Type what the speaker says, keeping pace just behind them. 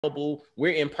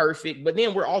we're imperfect, but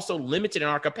then we're also limited in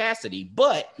our capacity.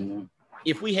 But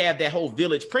if we have that whole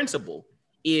village principle,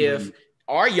 if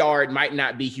our yard might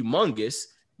not be humongous,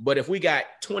 but if we got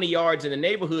 20 yards in the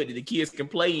neighborhood that the kids can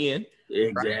play in,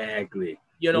 exactly. Right?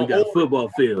 You know, we got a football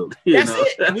field. That's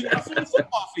it. We got a full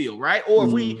football field, right? Or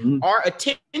if our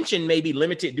attention may be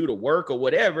limited due to work or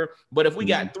whatever, but if we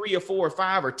got 3 or 4 or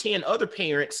 5 or 10 other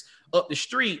parents up the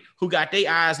street who got their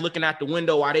eyes looking out the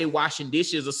window while they washing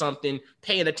dishes or something,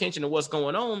 paying attention to what's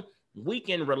going on, we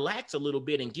can relax a little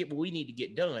bit and get what we need to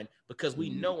get done because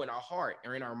we know in our heart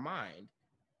or in our mind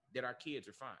that our kids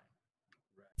are fine.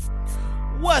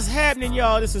 What's happening,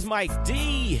 y'all? This is Mike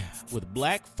D with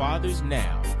Black Fathers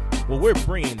Now, where we're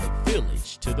bringing the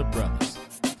village to the brothers.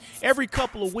 Every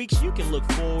couple of weeks, you can look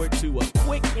forward to a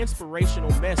quick inspirational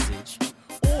message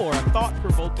or a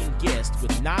thought-provoking guest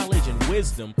with knowledge and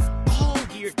wisdom, all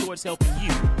geared towards helping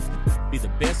you be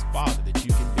the best father that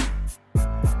you can be.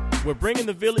 We're bringing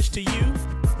the village to you.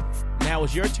 Now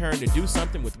it's your turn to do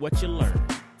something with what you learned.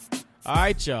 All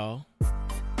right, y'all.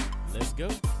 Let's go.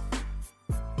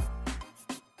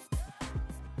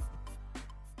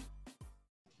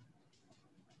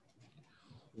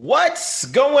 What's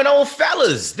going on,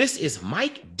 fellas? This is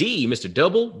Mike D, Mr.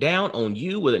 Double Down on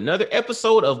You, with another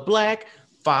episode of Black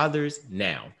Fathers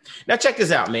Now. Now, check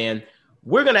this out, man.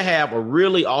 We're going to have a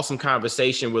really awesome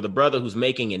conversation with a brother who's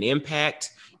making an impact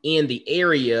in the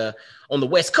area on the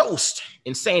West Coast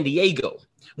in San Diego.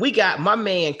 We got my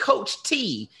man, Coach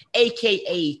T,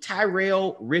 a.k.a.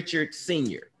 Tyrell Richard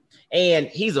Sr., and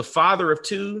he's a father of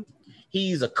 2.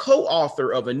 He's a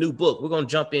co-author of a new book. We're going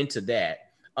to jump into that.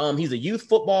 He's a youth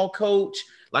football coach.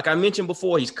 Like I mentioned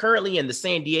before, he's currently in the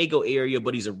San Diego area,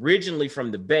 but he's originally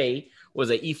from the Bay.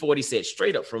 Was an E40 said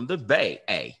straight up from the Bay.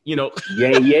 Hey, you know.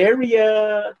 Yeah,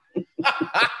 area.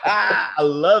 I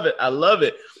love it. I love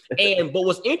it. But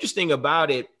what's interesting about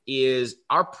it is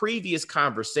our previous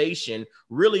conversation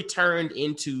really turned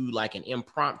into like an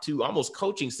impromptu, almost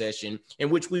coaching session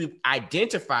in which we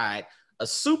identified a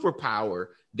superpower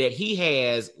that he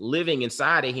has living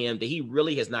inside of him that he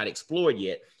really has not explored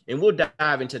yet. And we'll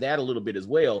dive into that a little bit as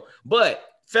well. But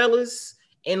fellas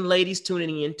and ladies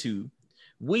tuning in too,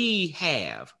 we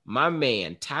have my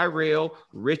man, Tyrell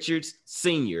Richards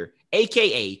Sr.,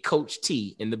 a.k.a. Coach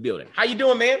T, in the building. How you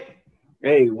doing, man?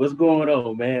 Hey, what's going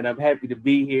on, man? I'm happy to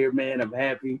be here, man. I'm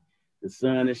happy. The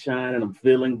sun is shining. I'm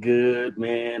feeling good,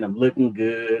 man. I'm looking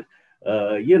good.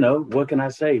 What can I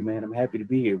say, man? I'm happy to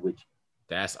be here with you.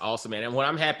 That's awesome, man. And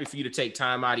I'm happy for you to take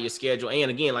time out of your schedule. And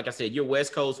again, like I said, you're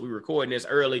West Coast. We're recording this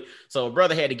early. So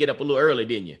brother had to get up a little early,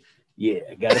 didn't you?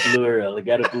 Yeah, got up a little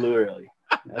early.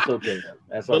 That's okay, though.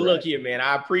 That's all right. But look here, man,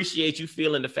 I appreciate you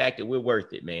feeling the fact that we're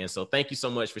worth it, man. So thank you so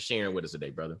much for sharing with us today,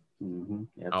 brother.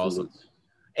 Awesome.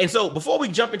 And so before we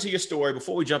jump into your story,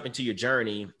 before we jump into your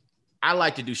journey, I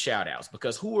like to do shout outs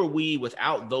because who are we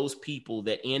without those people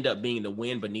that end up being the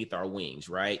wind beneath our wings,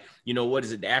 right? You know, what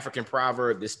is it? The African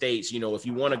proverb that states, you know, if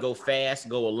you want to go fast,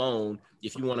 go alone.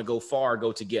 If you want to go far,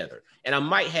 go together. And I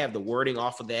might have the wording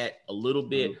off of that a little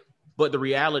bit, but the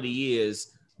reality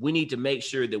is we need to make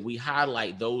sure that we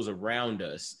highlight those around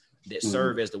us that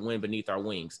serve as the wind beneath our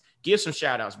wings. Give some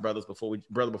shout outs, brothers, before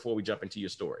we jump into your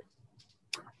story.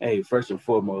 Hey, first and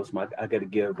foremost, I got to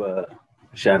give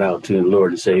shout out to the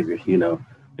Lord and Savior. You know,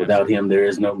 without him, there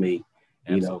is no me.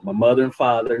 Absolutely. You know, my mother and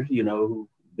father, you know, who've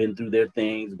been through their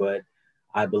things, but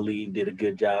I believe did a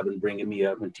good job in bringing me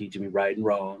up and teaching me right and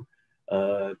wrong.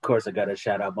 Of course, I got to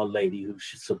shout out my lady who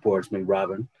supports me,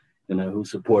 Robin, you know, who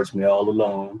supports me all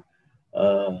along.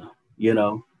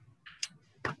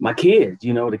 My kids,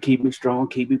 you know, to keep me strong,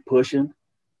 keep me pushing.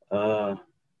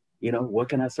 What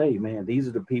can I say, man? These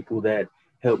are the people that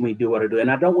help me do what I do. And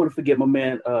I don't want to forget my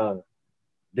man,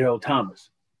 Daryl Thomas.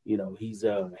 You know, he's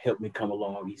helped me come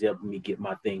along. He's helping me get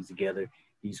my things together.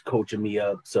 He's coaching me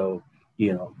up. So,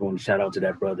 you know, I want to shout out to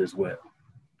that brother as well.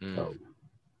 So,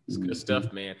 it's good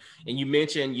stuff, man. And you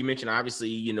mentioned obviously,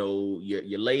 you know,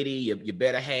 your lady, your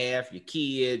better half, your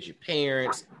kids, your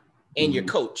parents, and your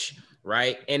coach,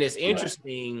 right? And it's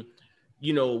interesting,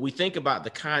 you know, we think about the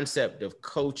concept of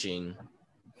coaching.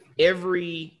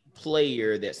 Every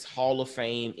player that's Hall of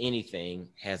Fame, anything,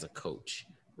 has a coach,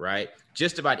 right?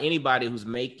 Just about anybody who's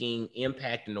making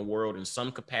impact in the world in some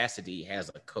capacity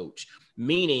has a coach,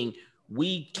 meaning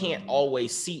we can't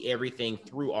always see everything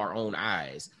through our own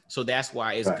eyes. So that's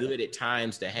why it's good at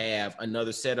times to have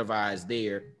another set of eyes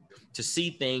there to see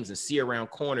things and see around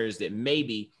corners that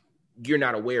maybe you're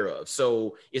not aware of.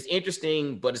 So it's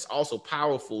interesting, but it's also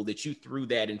powerful that you threw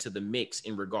that into the mix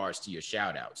in regards to your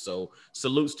shout out. So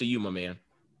salutes to you, my man.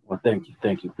 Well, thank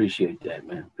you. Appreciate that,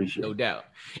 man. Appreciate it. No doubt.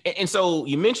 And so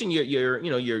you mentioned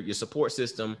your support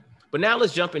system, but now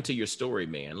let's jump into your story,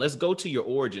 man. Let's go to your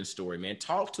origin story, man.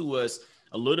 Talk to us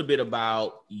a little bit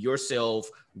about yourself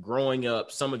growing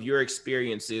up, some of your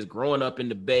experiences growing up in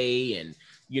the Bay, and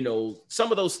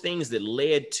some of those things that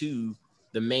led to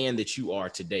the man that you are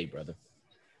today, brother.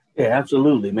 Yeah,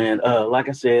 absolutely, man. Like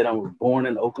I said, I was born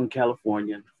in Oakland,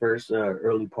 California. First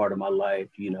early part of my life,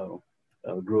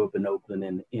 grew up in Oakland,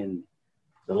 and in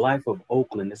the life of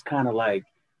Oakland, it's kind of like,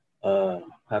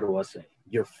 how do I say,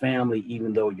 your family,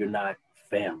 even though you're not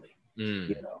family.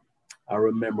 I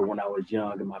remember when I was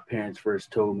young and my parents first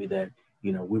told me that,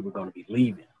 we were going to be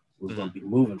leaving. We were going to be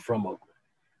moving from Oakland.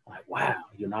 I'm like, wow,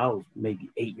 I was maybe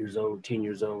 8 years old, 10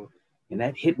 years old. And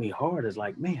that hit me hard. It's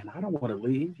like, man, I don't want to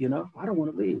leave, I don't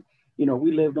want to leave.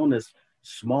 We lived on this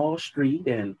small street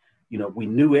and, we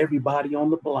knew everybody on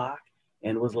the block.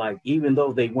 And it was like, even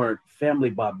though they weren't family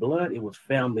by blood, it was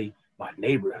family by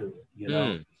neighborhood,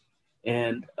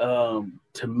 And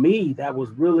to me, that was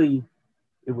really,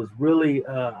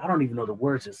 I don't even know the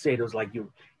words to say it. It was like, you're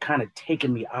kind of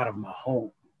taking me out of my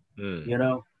home,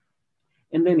 And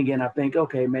then again, I think,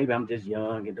 okay, maybe I'm just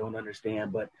young and don't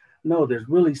understand, but no, there's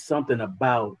really something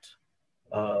about,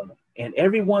 and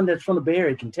everyone that's from the Bay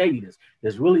Area can tell you this,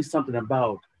 there's really something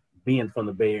about being from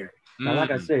the Bay Area. Now,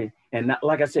 like I said,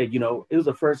 it was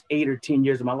the first 8 or 10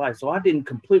 years of my life. So I didn't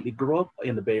completely grow up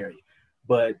in the Bay Area.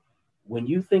 But when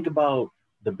you think about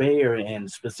the Bay Area and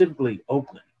specifically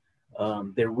Oakland,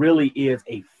 there really is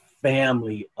a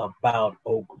family about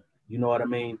Oakland. You know what I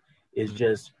mean? It's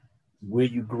just where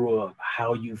you grew up,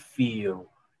 how you feel.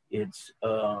 It's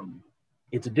a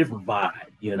different vibe,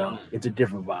 It's a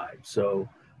different vibe. So,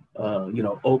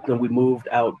 Oakland, we moved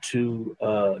out to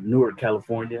Newark,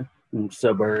 California,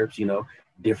 suburbs,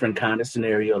 different kind of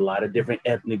scenario, a lot of different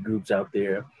ethnic groups out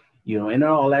there, and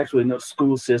all actually, the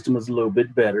school system is a little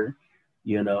bit better,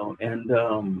 and,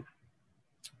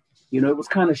 it was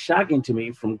kind of shocking to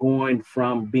me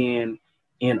from being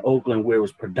in Oakland, where it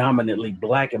was predominantly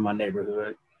Black in my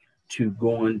neighborhood, to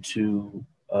going to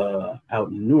out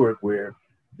in Newark, where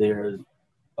there's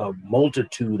a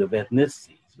multitude of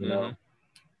ethnicities,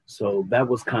 So that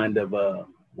was kind of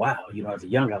wow, as a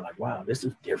young guy, like, wow, this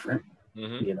is different,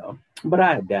 But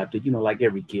I adapted, like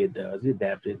every kid does.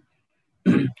 Adapted,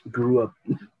 grew up,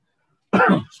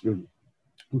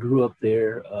 grew up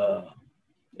there,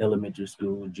 elementary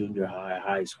school, junior high,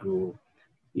 high school,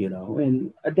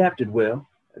 and adapted well.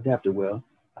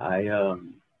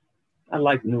 I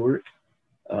like Newark.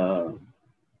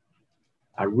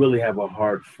 I really have a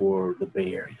heart for the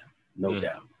Bay Area, no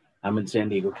doubt. I'm in San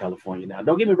Diego, California now.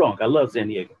 Don't get me wrong, I love San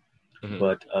Diego,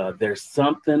 but there's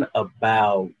something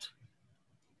about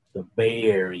the Bay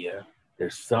Area.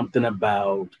 There's something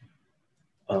about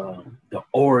the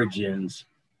origins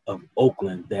of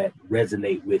Oakland that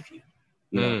resonate with you.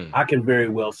 I can very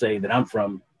well say that I'm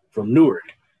from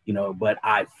Newark, but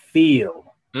I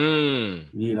feel,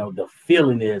 the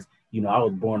feeling is, I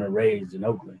was born and raised in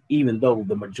Oakland, even though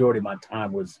the majority of my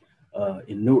time was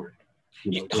in Newark.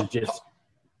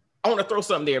 I want to throw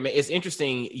something there, man. It's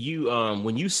interesting. You,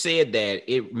 when you said that,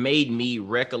 it made me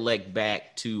recollect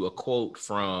back to a quote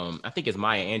from, I think it's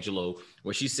Maya Angelou,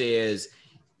 where she says,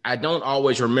 I don't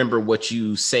always remember what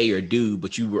you say or do,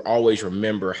 but you will always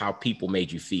remember how people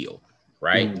made you feel.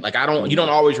 Right. Like you don't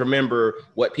always remember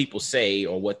what people say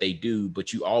or what they do,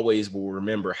 but you always will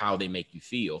remember how they make you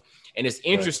feel. And it's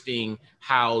interesting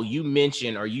how you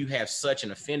mention, or you have such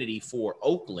an affinity for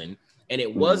Oakland, and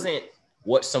it wasn't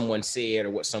what someone said or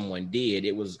what someone did.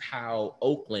 It was how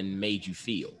Oakland made you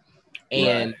feel.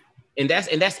 And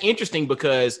that's interesting,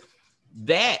 because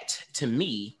that to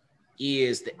me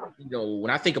is, when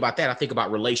I think about that, I think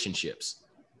about relationships,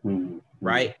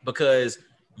 right? Because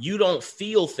you don't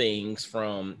feel things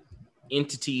from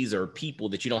entities or people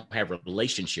that you don't have a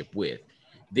relationship with.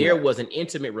 There was an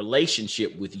intimate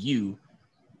relationship with you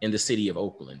in the city of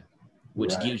Oakland,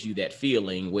 which gives you that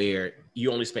feeling where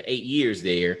you only spent 8 years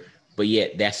there, but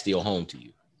yet that's still home to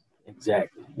you.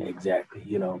 Exactly.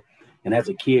 And as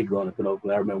a kid growing up in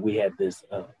Oakland, I remember we had this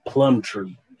plum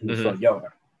tree in the front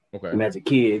yard. Okay. And as a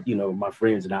kid, my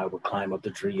friends and I would climb up the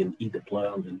tree and eat the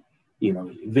plums, and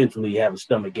eventually have a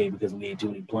stomach ache because we ate too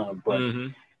many plums. But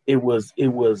it was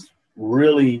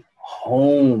really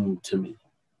home to me,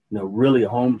 really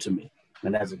home to me.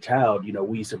 And as a child,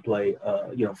 we used to play,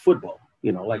 football,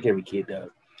 like every kid does.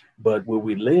 But where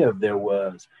we lived, there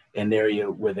was an area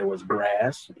where there was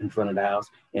grass in front of the house,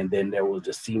 and then there was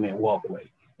a cement walkway,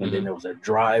 and then there was a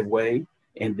driveway,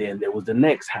 and then there was the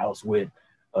next house with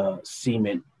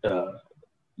cement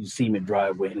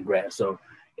driveway and grass. So,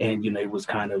 And, it was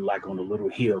kind of like on a little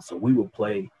hill. So we would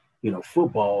play,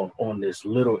 football on this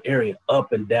little area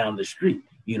up and down the street,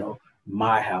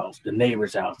 my house, the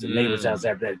neighbor's house, the neighbor's house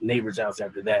after that, neighbor's house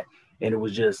after that. And it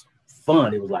was just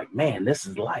fun. It was like, man, this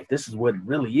is life. This is what it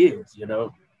really is,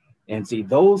 And see,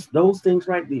 those things,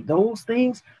 right? Those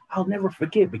things I'll never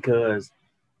forget, because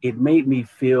it made me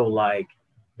feel like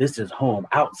this is home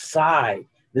outside.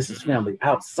 This is family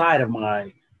outside of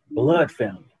my blood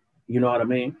family. You know what I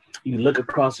mean? You look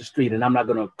across the street, and I'm not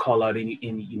going to call out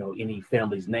any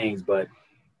family's names, but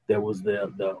there was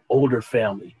the older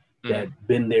family that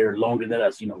been there longer than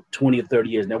us, 20 or 30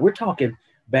 years. Now we're talking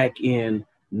back in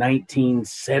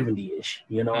 1970-ish,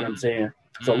 you know what I'm saying?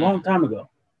 So a long time ago.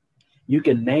 You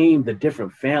can name the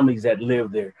different families that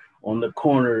live there. On the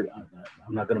corner,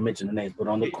 I'm not going to mention the names, but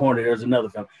on the corner, there's another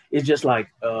family. It's just like,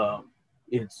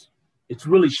 it's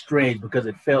really strange, because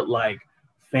it felt like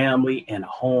family and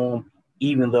home,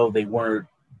 even though they weren't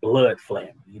blood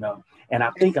family, And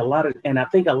I think a lot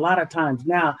of times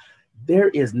now, there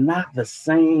is not the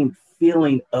same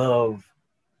feeling of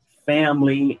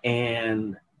family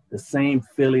and the same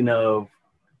feeling of,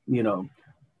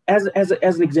 as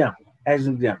an example,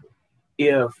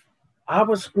 if I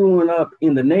was screwing up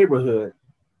in the neighborhood,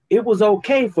 it was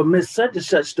okay for Miss Such and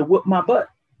Such to whoop my butt.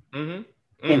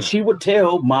 And she would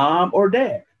tell mom or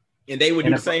dad. And they would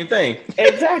do the same thing.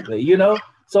 Exactly,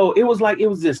 So it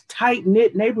was this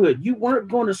tight-knit neighborhood. You weren't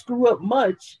going to screw up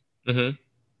much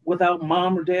without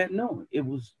mom or dad knowing. It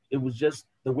was just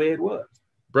the way it was.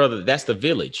 Brother, that's the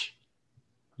village.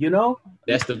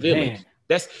 That's the village. Man.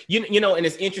 That's, and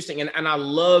it's interesting. And I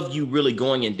love you really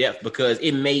going in depth, because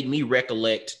it made me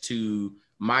recollect to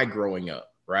my growing up.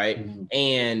 Right.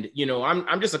 And,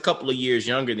 I'm just a couple of years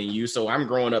younger than you. So I'm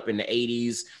growing up in the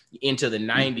 80s into the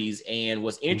 90s. And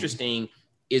what's interesting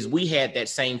is we had that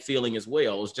same feeling as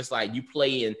well. It was just like you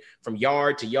playing from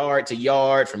yard to yard to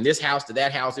yard, from this house to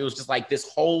that house. It was just like this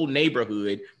whole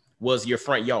neighborhood was your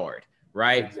front yard.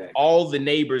 Right. Exactly. All the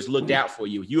neighbors looked out for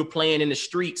you. You were playing in the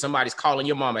street. Somebody's calling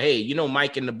your mama. Hey,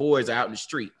 Mike and the boys are out in the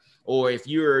street. Or if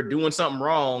you're doing something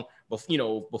wrong,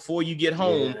 before you get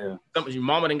home, your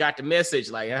mama done got the message.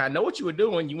 Like, I know what you were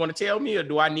doing. You want to tell me, or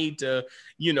do I need to,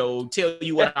 tell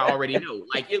you what I already know?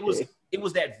 Like it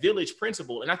was that village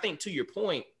principle. And I think, to your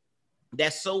point,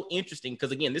 that's so interesting,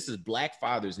 because again, this is Black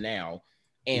fathers now.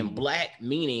 And Black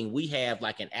meaning we have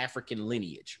like an African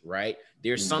lineage, right?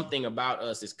 There's something about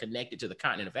us that's connected to the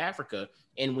continent of Africa.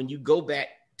 And when you go back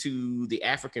to the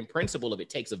African principle of it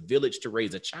takes a village to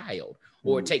raise a child,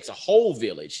 or it takes a whole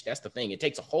village. That's the thing. It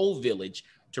takes a whole village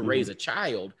to raise a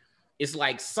child. It's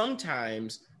like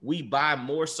sometimes we buy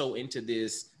more so into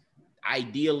this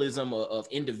idealism of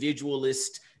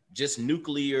individualist, just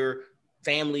nuclear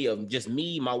family of just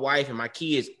me, my wife, and my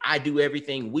kids. I do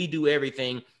everything. We do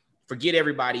everything. Forget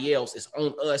everybody else. It's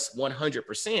on us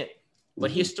 100%.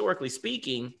 But historically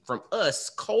speaking, from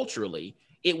us culturally,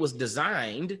 it was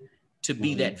designed to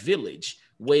be that village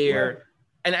where,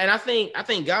 and I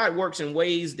think God works in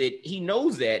ways that he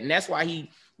knows that. And that's why he,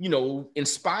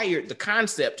 inspired the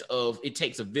concept of it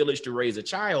takes a village to raise a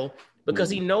child, because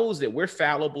he knows that we're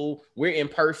fallible, we're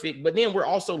imperfect, but then we're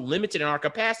also limited in our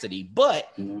capacity.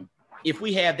 But if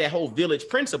we have that whole village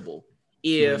principle,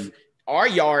 if our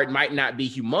yard might not be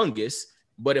humongous,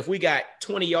 but if we got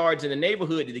 20 yards in the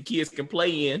neighborhood that the kids can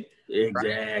play in.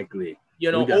 Exactly. Right?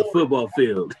 We got a football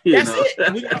field. That's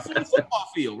it. We got a full football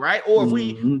field, right? Or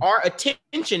if our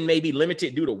attention may be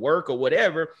limited due to work or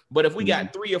whatever, but if we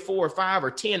got 3 or 4 or 5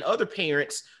 or 10 other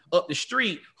parents up the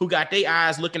street who got their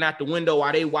eyes looking out the window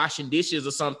while they washing dishes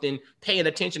or something, paying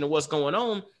attention to what's going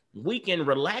on, we can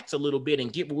relax a little bit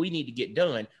and get what we need to get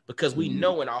done, because we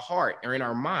know in our heart or in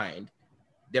our mind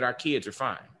that our kids are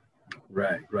fine.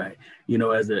 Right.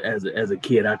 As a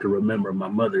kid, I can remember my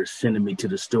mother sending me to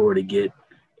the store to get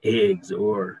eggs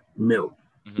or milk.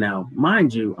 Now,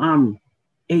 mind you, I'm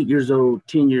 8 years old,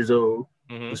 10 years old.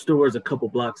 The store is a couple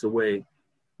blocks away.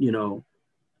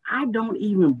 I don't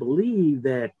even believe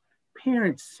that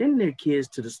parents send their kids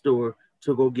to the store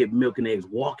to go get milk and eggs,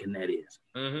 walking, that is.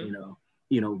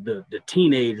 The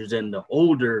teenagers and the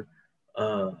older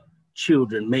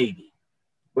children maybe.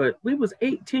 But we was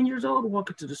 8, 10 years old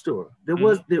walking to the store. It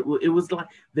was like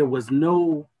there was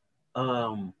no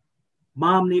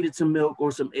mom needed some milk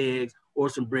or some eggs or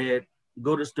some bread.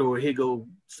 Go to the store, here go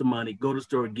some money, go to the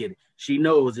store and get it. She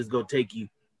knows it's gonna take you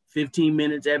 15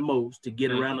 minutes at most to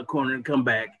get around the corner and come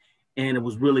back. And it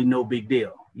was really no big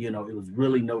deal. It was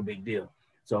really no big deal.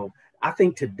 So I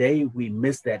think today we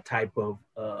miss that type of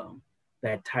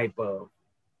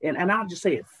and I'll just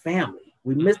say it, family.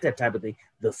 We miss that type of thing.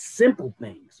 The simple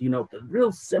things, the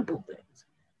real simple things.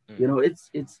 You know, it's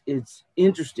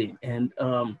interesting. And,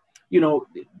 you know,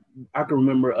 I can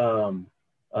remember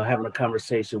having a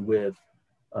conversation with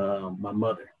my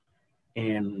mother,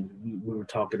 and we were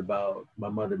talking about, my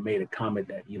mother made a comment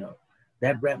that, you know,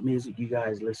 that rap music you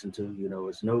guys listen to, you know,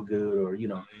 it's no good, or, you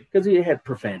know, because it had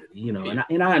profanity, you know,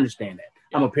 and I understand that.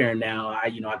 I'm a parent now. I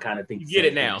kind of think you get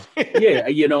it now. Yeah,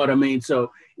 you know what I mean?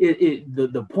 So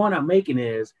the point I'm making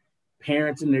is,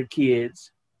 parents and their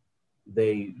kids,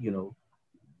 they, you know,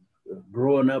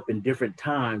 growing up in different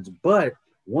times, but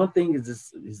one thing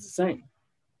is the same.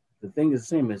 The thing is the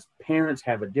same, is parents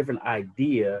have a different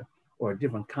idea or a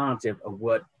different concept of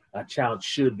what a child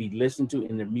should be listened to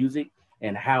in their music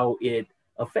and how it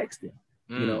affects them.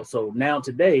 You know, so now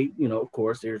today, you know, of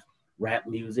course, there's rap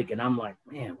music, and I'm like,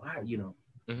 man, why, you know,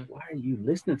 why are you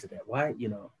listening to that? Why, you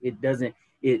know, it doesn't,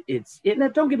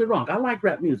 don't get me wrong, I like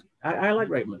rap music. I like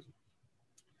rap music,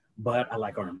 but I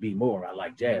like R&B more. I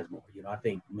like jazz more. You know, I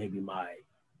think maybe my,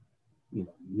 you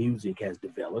know, music has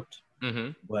developed,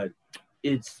 but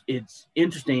it's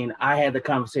interesting. I had the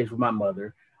conversation with my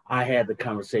mother. I had the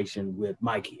conversation with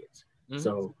my kids.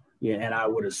 So, yeah, and I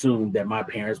would assume that my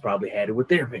parents probably had it with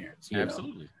their parents. You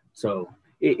Absolutely. know? So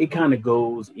it kind of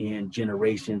goes in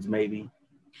generations, maybe,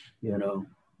 you know.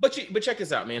 But check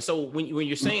this out, man. So when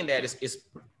you're saying that, it's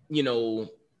you know,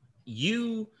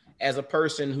 you as a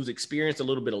person who's experienced a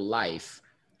little bit of life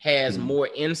has more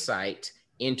insight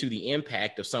into the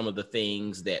impact of some of the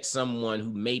things that someone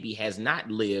who maybe has not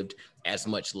lived as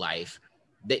much life,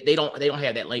 they don't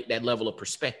have that level of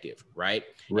perspective, right?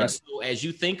 And so as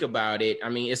you think about it, I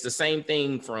mean, it's the same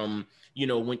thing from, you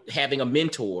know, when having a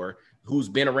mentor who's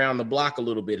been around the block a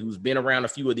little bit, who's been around a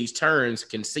few of these turns,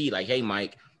 can see like, hey,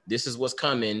 Mike, this is what's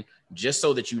coming, just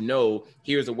so that, you know,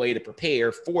 here's a way to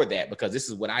prepare for that, because this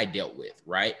is what I dealt with,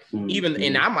 right?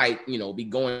 And I might, you know, be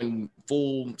going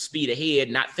full speed ahead,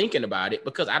 not thinking about it,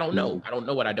 because I don't know. I don't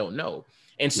know what I don't know.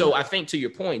 And so I think, to your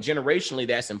point, generationally,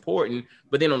 that's important.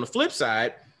 But then on the flip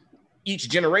side, each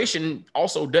generation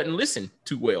also doesn't listen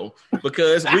too well,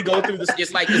 because we go through this.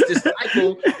 It's like it's this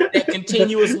cycle that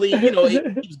continuously, you know,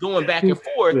 it keeps going back and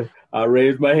forth. I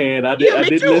raised my hand. I didn't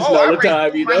listen all the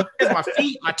time, you know. My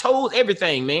feet, my toes,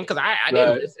 everything, man, because I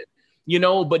didn't listen, you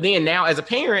know. But then now as a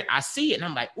parent, I see it and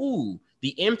I'm like, ooh, the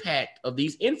impact of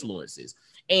these influences.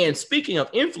 And speaking of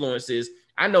influences,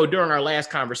 I know during our last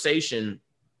conversation,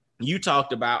 you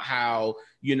talked about how,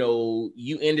 you know,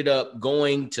 you ended up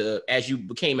going to, as you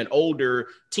became an older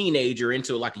teenager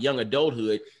into like a young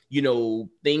adulthood, you know,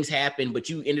 things happened, but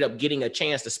you ended up getting a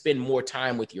chance to spend more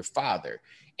time with your father,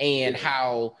 and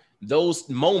how those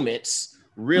moments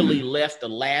really left a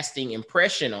lasting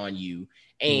impression on you.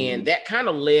 And that kind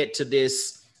of led to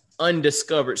this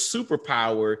undiscovered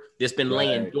superpower that's been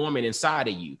laying dormant inside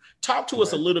of you. Talk to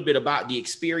us a little bit about the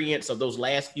experience of those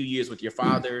last few years with your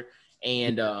father,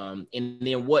 and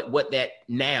then what that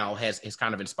now has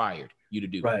kind of inspired you to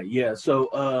do. Right. Yeah. So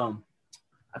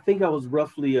I think I was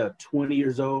roughly 20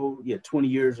 years old. Yeah, 20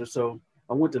 years or so.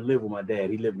 I went to live with my dad.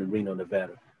 He lived in Reno,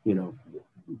 Nevada. You know,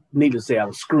 needless to say, I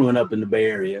was screwing up in the Bay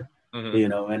Area, you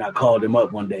know, and I called him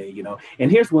up one day, you know.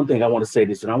 And here's one thing I want to say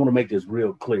this, and I want to make this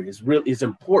real clear. It's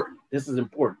important. This is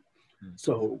important.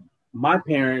 So my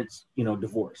parents, you know,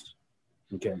 divorced.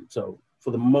 Okay. So for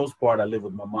the most part, I live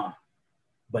with my mom.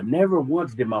 But never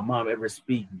once did my mom ever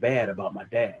speak bad about my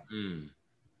dad.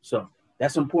 So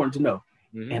that's important to know.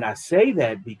 And I say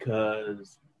that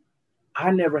because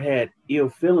I never had ill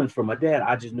feelings for my dad.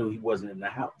 I just knew he wasn't in the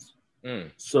house.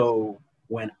 So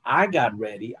when I got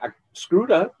ready, I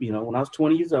screwed up, you know, when I was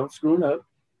 20 years old, screwing up,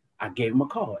 I gave him a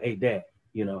call. Hey, Dad,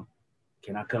 you know,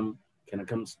 can I come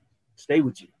stay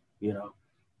with you, you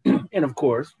know? And of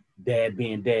course, Dad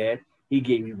being Dad, he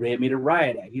read me the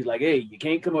riot act. He's like, hey, you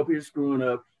can't come up here screwing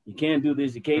up. You can't do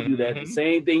this. You can't do that. The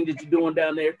same thing that you're doing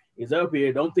down there is up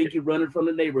here. Don't think you're running from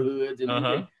the neighborhoods.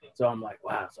 And so I'm like,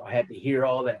 wow. So I had to hear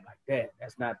all that. Like, Dad,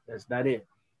 that's not it.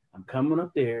 I'm coming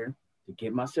up there to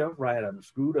get myself right. I'm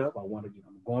screwed up. I'm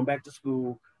going back to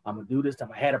school. I'm gonna do this stuff.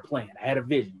 I had a plan. I had a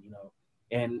vision, you know,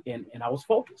 and I was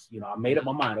focused. You know, I made up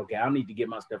my mind. Okay, I need to get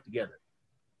my stuff together.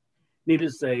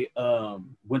 Needless to say,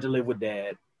 went to live with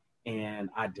Dad. And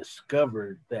I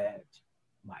discovered that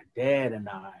my dad and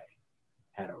I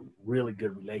had a really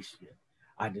good relationship.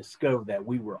 I discovered that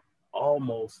we were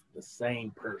almost the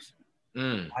same person.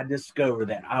 I discovered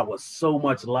that I was so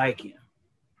much like him.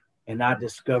 And I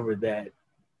discovered that,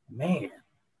 man,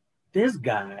 this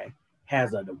guy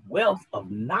has a wealth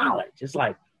of knowledge. It's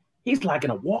like, he's like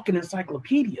a walking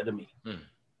encyclopedia to me.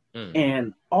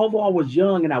 And although I was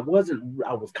young and I was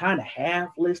kind of half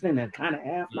listening and kind of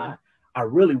half not, I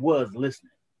really was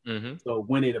listening. So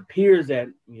when it appears that,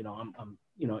 you know, I'm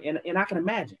you know, and I can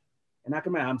imagine.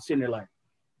 I'm sitting there like,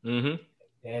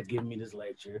 Dad's giving me this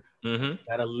lecture.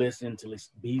 Gotta listen till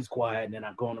he's quiet, and then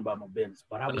I'm going about my business.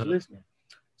 But I was listening.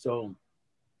 So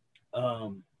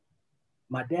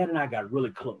my dad and I got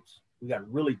really close. We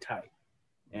got really tight.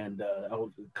 And a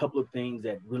couple of things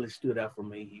that really stood out for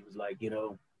me. He was like, you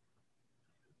know,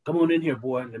 come on in here,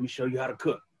 boy. Let me show you how to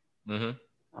cook.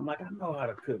 I'm like, I know how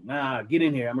to cook. Nah, get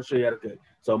in here. I'm going to show you how to cook.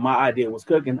 So my idea was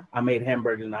cooking. I made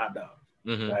hamburgers and hot dogs.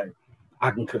 Right?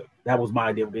 I can cook. That was my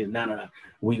idea. No.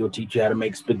 We're going to teach you how to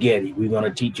make spaghetti. We're going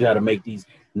to teach you how to make these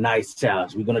nice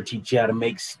salads. We're going to teach you how to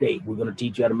make steak. We're going to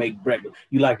teach you how to make breakfast.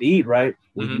 You like to eat, right?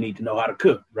 Well, you need to know how to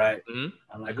cook, right?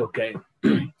 I'm like, okay.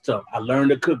 So I learned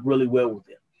to cook really well with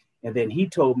him. And then he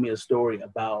told me a story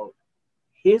about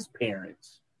his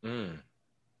parents.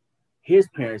 His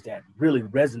parents that really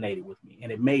resonated with me.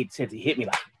 And it made sense. It hit me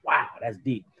like, wow, that's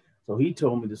deep. So he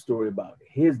told me the story about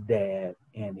his dad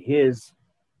and his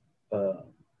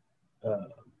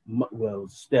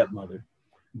stepmother.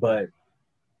 But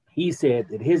he said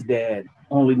that his dad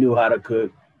only knew how to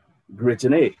cook grits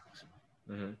and eggs.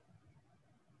 The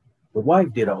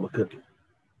wife did all the cooking.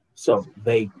 So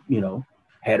they, you know,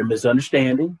 had a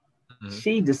misunderstanding.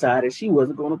 She decided she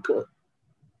wasn't going to cook.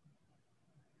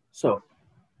 So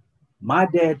my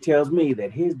dad tells me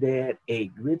that his dad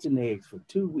ate grits and eggs for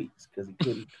 2 weeks because he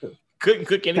couldn't cook. Couldn't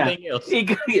cook anything else.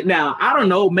 Now, I don't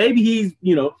know. Maybe he's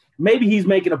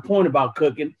making a point about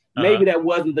cooking. Maybe that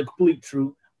wasn't the complete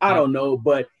truth. I don't know.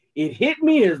 But it hit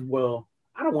me as well.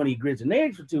 I don't want to eat grits and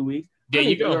eggs for 2 weeks. There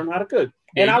you go. Learn how to cook.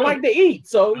 And I like to eat.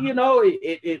 So, you know,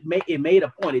 it made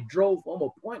a point. It drove home a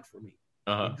point for me.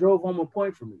 It drove home a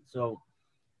point for me. So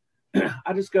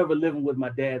I discovered living with my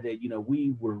dad that, you know,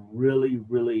 we were really,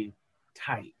 really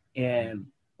tight. And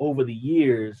over the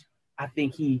years, I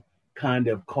think he kind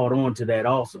of caught on to that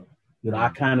also. You know,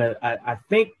 I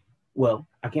think, well,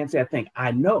 I can't say I think,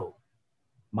 I know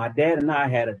my dad and I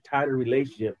had a tighter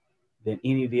relationship than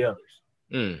any of the others.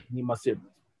 Any of my siblings.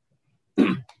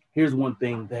 Here's one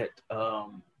thing that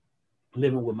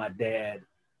living with my dad,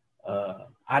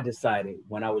 I decided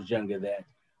when I was younger that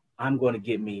I'm going to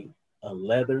get me a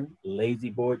leather lazy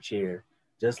boy chair,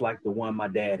 just like the one my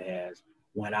dad has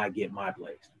when I get my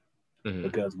place.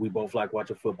 Because we both like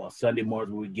watching football. Sunday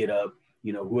mornings when we get up,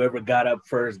 you know, whoever got up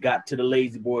first got to the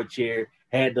lazy boy chair,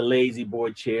 had the lazy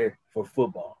boy chair for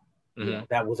football. You know,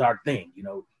 that was our thing. You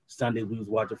know, Sunday we was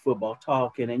watching football,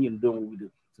 talking, and, you know, doing what we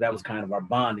do. So that was kind of our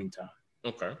bonding time.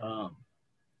 Okay.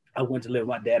 I went to live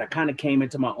with my dad. I kind of came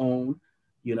into my own,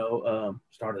 you know,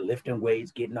 started lifting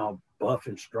weights, getting all buff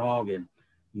and strong, and,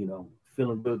 you know,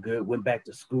 feeling real good. Went back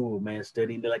to school, man,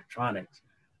 studying electronics.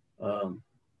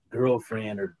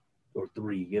 Girlfriend or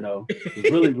three, you know,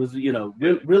 it really was, you know,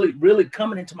 really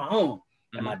coming into my own.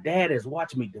 And my dad is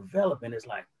watching me develop, and it's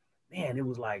like, man, it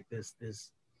was like this,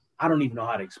 I don't even know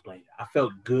how to explain it. I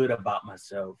felt good about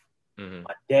myself.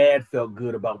 My dad felt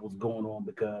good about what's going on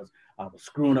because I was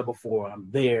screwing up before. I'm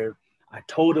there. I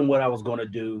told him what I was going to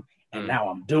do, and now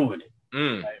I'm doing it.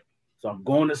 Right? So I'm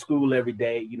going to school every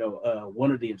day. You know,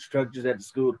 one of the instructors at the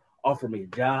school offered me a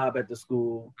job at the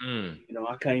school. You know,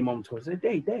 I came home to him and said,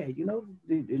 hey, Dad, you know,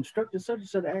 the instructor such and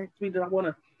such asked me that I want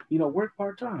to, you know, work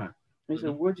part-time. He said,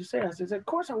 what'd you say? I said, of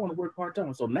course I want to work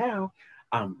part-time. So now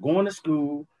I'm going to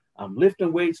school. I'm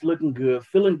lifting weights, looking good,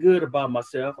 feeling good about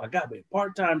myself. I got me a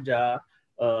part-time job.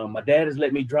 My dad has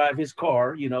let me drive his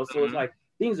car, you know, so it's like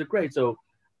things are great. So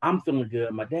I'm feeling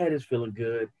good. My dad is feeling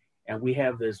good. And we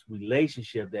have this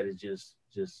relationship that is just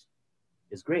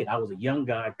it's great. I was a young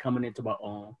guy coming into my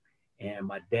own, and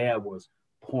my dad was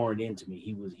pouring into me.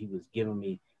 He was giving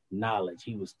me knowledge.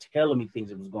 He was telling me things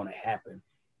that was going to happen.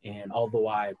 And although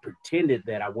I pretended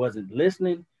that I wasn't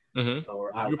listening,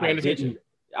 or I was paying attention.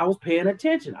 I was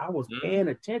paying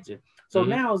attention. So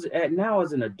now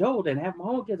as an adult and have my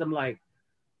own kids, I'm like,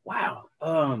 wow,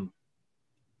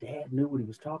 Dad knew what he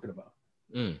was talking about.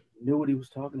 Knew what he was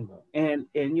talking about. And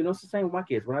you know, it's the same with my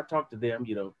kids. When I talk to them,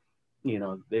 you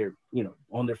know, they're, you know,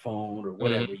 on their phone or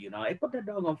whatever, you know, hey, put that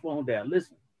doggone phone down,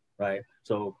 listen, right?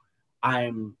 So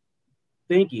I'm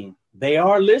thinking they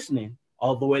are listening,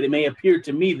 although it may appear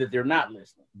to me that they're not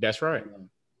listening. That's right.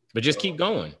 But just keep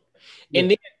going. Yeah.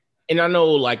 And I know,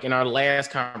 like, in our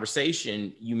last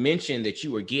conversation, you mentioned that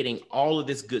you were getting all of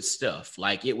this good stuff.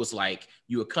 Like, it was like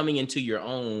you were coming into your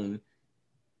own,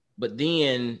 but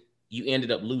then you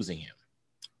ended up losing him.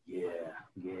 Yeah.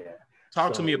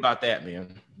 Talk to me about that,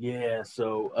 man. Yeah.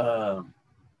 So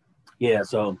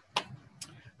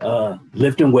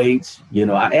lifting weights, you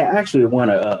know, I actually won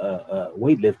a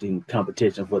weightlifting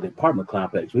competition for the apartment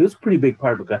complex. It was a pretty big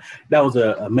apartment complex. That was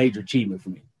a major achievement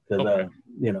for me because,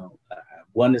 you know, I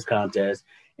won this contest,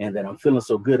 and that I'm feeling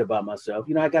so good about myself.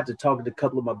 You know, I got to talk to a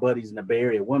couple of my buddies in the Bay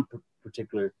Area. One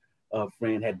particular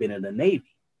friend had been in the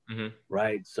Navy,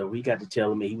 right? So he got to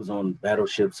telling me he was on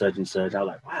battleship such and such. I was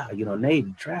like, wow, you know,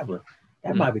 Navy traveling.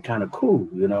 That might be kind of cool,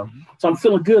 you know. So I'm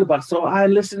feeling good about it. So I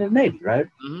enlisted in the Navy, right?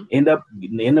 End up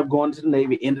going to the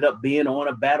Navy, ended up being on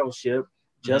a battleship,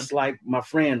 just like my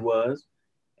friend was.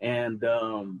 And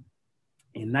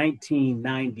in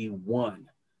 1991,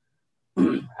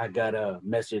 I got a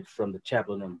message from the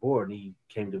chaplain on board, and he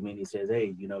came to me and he says,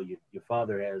 hey, you know, your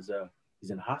father has,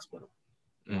 he's in the hospital.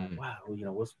 I'm like, wow, you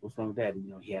know, what's wrong with that? You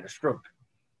know, he had a stroke.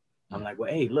 I'm like,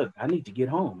 well, hey, look, I need to get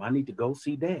home. I need to go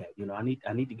see Dad. You know, I need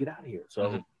to get out of here.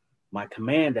 So my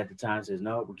command at the time says,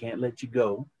 no, we can't let you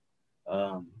go.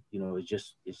 You know, it's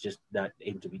just not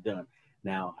able to be done.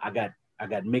 Now, I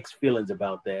got mixed feelings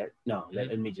about that. No,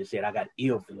 let me just say it. I got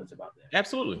ill feelings about that.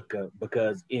 Absolutely.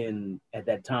 Because at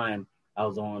that time, I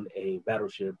was on a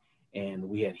battleship, and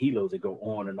we had helos that go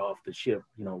on and off the ship,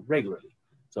 you know, regularly.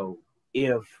 So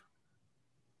if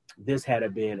this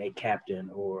had been a captain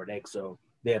or an XO,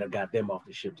 they'd have got them off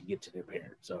the ship to get to their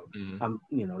parents. So I'm,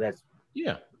 you know, that's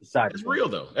it's real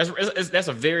though. That's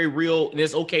a very real, and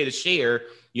it's okay to share,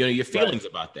 you know, your feelings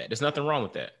about that. There's nothing wrong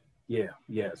with that. Yeah.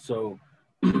 So,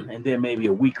 and then maybe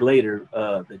a week later,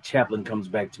 the chaplain comes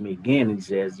back to me again and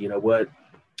says, you know what?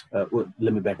 Well,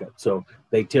 let me back up. So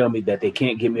they tell me that they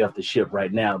can't get me off the ship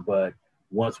right now, but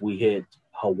once we hit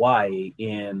Hawaii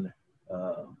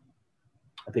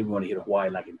I think we want to hit Hawaii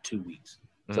like in 2 weeks.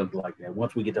 Something like that.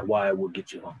 Once we get to Hawaii, we'll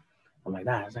get you home. I'm like,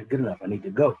 nah, it's not good enough. I need to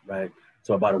go, right?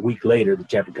 So about a week later, the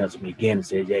chaplain comes to me again and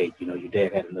says, hey, you know, your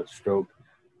dad had another stroke.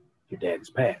 Your dad has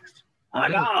passed.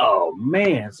 I'm like, oh,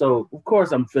 man. So, of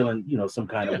course, I'm feeling, you know, some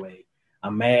kind of way.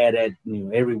 I'm mad at, you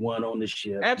know, everyone on the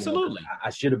ship. Absolutely. You know, I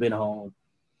should have been home.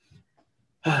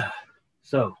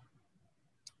 So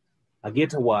I get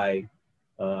to Hawaii.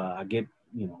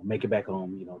 Make it back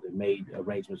home. You know, they made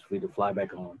arrangements for me to fly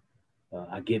back home.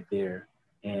 I get there.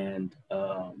 And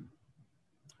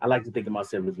I like to think of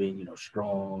myself as being, you know,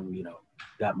 strong, you know,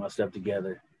 got my stuff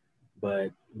together.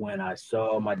 But when I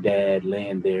saw my dad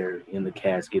laying there in the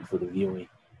casket for the viewing,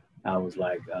 I was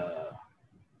like, I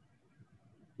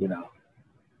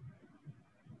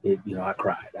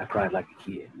cried. I cried like a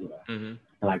kid, you know.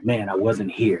 Like, man, I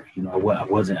wasn't here. You know, I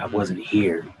wasn't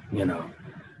here, you know.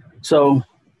 So,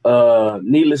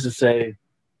 needless to say,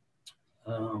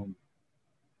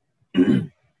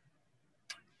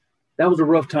 that was a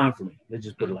rough time for me. Let's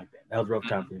just put it like that. That was a rough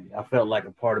time for me. I felt like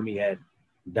a part of me had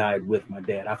died with my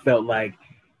dad. I felt like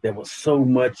there was so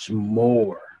much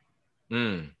more.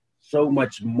 So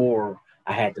much more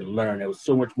I had to learn. There was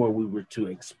so much more we were to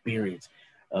experience.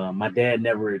 My dad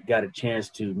never got a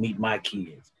chance to meet my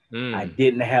kids. I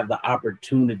didn't have the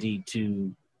opportunity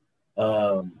to,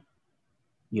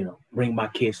 bring my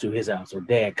kids to his house or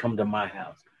dad come to my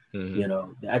house. You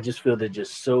know, I just feel there's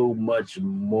just so much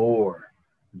more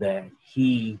that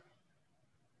he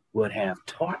would have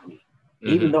taught me.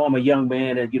 Even though I'm a young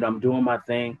man and, you know, I'm doing my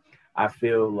thing, I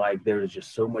feel like there's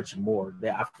just so much more.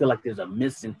 I feel like there's a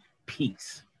missing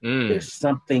piece. There's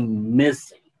something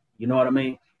missing. You know what I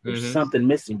mean? There's something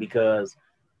missing because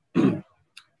there's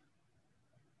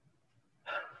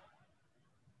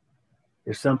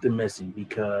something missing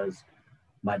because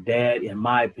my dad, in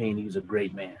my opinion, he was a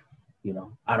great man. You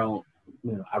know, I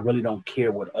really don't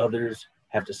care what others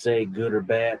have to say, good or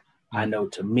bad. I know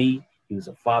to me, he was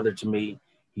a father to me.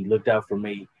 He looked out for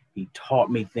me. He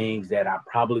taught me things that I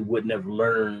probably wouldn't have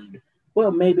learned.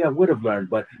 Well, maybe I would have learned,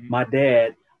 but my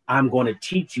dad, I'm going to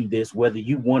teach you this, whether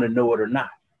you want to know it or not.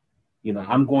 You know,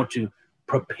 I'm going to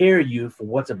prepare you for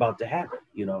what's about to happen,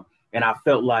 you know. And I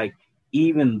felt like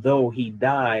even though he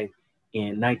died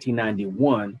in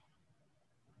 1991,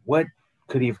 what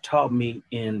could he have taught me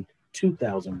in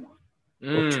 2001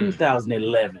 or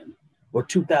 2011 or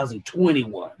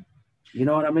 2021? You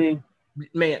know what I mean?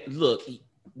 Man, look,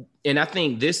 and I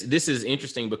think this is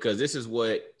interesting because this is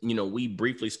what, you know, we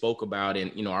briefly spoke about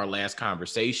in, you know, our last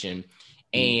conversation.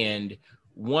 And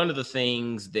one of the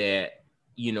things that,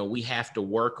 you know, we have to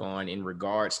work on in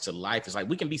regards to life is like,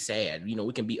 we can be sad, you know,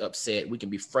 we can be upset, we can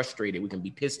be frustrated, we can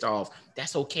be pissed off.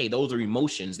 That's okay. Those are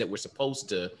emotions that we're supposed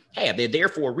to have. They're there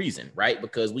for a reason, right?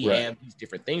 Because we have these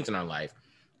different things in our life,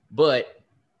 but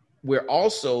we're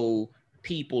also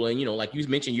people. And, you know, like you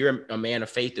mentioned, you're a man of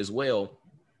faith as well.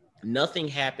 Nothing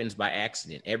happens by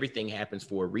accident. Everything happens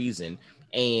for a reason.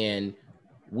 And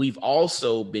we've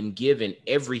also been given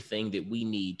everything that we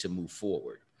need to move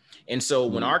forward. And so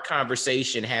when our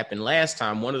conversation happened last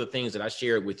time, one of the things that I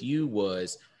shared with you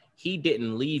was he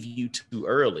didn't leave you too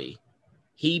early.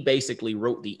 He basically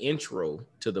wrote the intro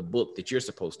to the book that you're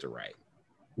supposed to write.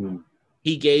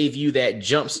 He gave you that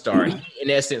jump start. He, in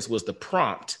essence, was the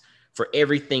prompt for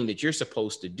everything that you're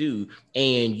supposed to do.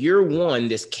 And you're one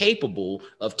that's capable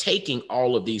of taking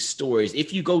all of these stories,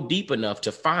 if you go deep enough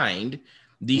to find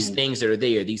these things that are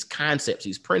there, these concepts,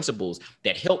 these principles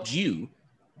that helped you,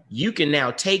 you can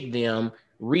now take them,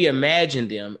 reimagine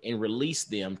them, and release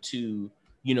them to,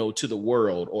 you know, to the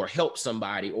world, or help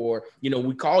somebody. Or, you know,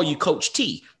 we call you Coach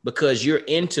T because you're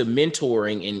into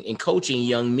mentoring and coaching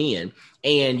young men.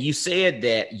 And you said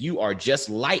that you are just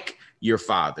like your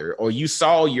father, or you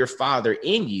saw your father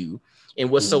in you. And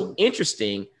what's so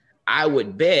interesting, I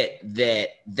would bet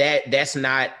that's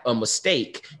not a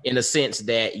mistake, in a sense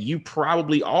that you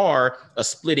probably are a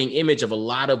splitting image of a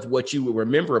lot of what you would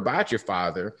remember about your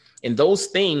father. And those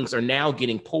things are now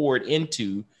getting poured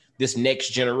into this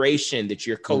next generation that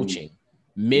you're coaching,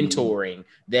 mentoring,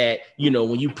 that, you know,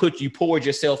 when you poured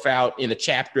yourself out in a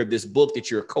chapter of this book that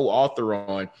you're a co-author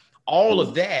on, all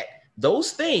of that,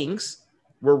 those things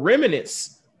were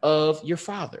remnants of your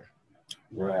father.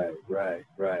 Right.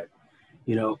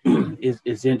 You know,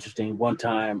 it's interesting. One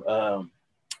time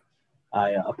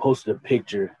I posted a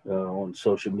picture on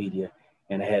social media,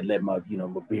 and I had let my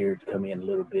beard come in a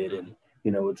little bit, and,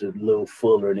 you know, it's a little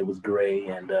fuller and it was gray.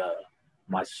 And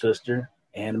my sister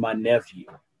and my nephew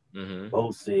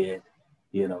both said,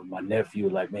 you know, my nephew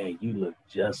was like, man, you look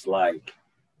just like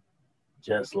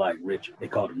Richard. They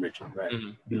called him Richard, right?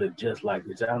 You look just like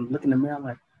Richard. I'm looking at the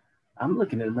mirror, I'm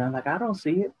looking at the mirror, like, I don't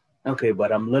see it. Okay,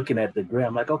 but I'm looking at the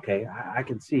gram, like, okay, I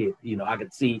can see it. You know, I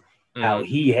could see how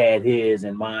he had his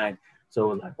and mine. So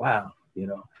it was like, wow, you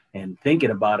know, and thinking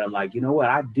about it, I'm like, you know what,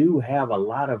 I do have a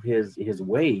lot of his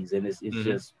ways, and it's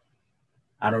just,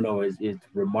 I don't know, it's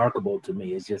remarkable to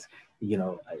me. It's just, you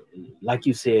know, like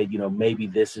you said, you know, maybe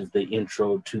this is the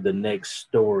intro to the next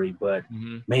story, but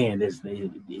man,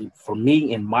 for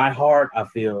me, in my heart, I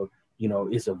feel, you know,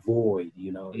 it's a void,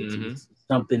 you know, it's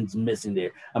something's missing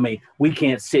there. I mean, we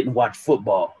can't sit and watch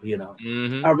football, you know.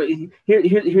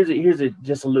 Here's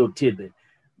just a little tidbit.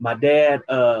 My dad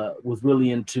was really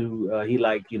into, he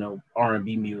liked, you know,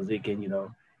 R&B music, and, you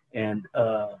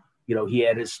know, he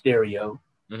had his stereo,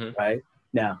 right?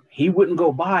 Now, he wouldn't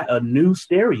go buy a new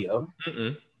stereo.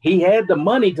 He had the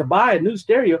money to buy a new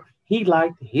stereo. He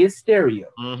liked his stereo,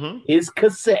 his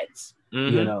cassettes,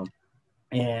 you know.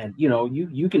 And, you know,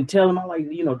 you can tell him, I'm like,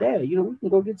 you know, Dad, you know, we can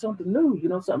go get something new, you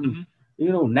know, something, you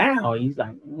know, now. He's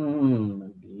like,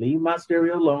 leave my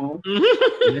stereo alone.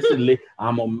 Listen,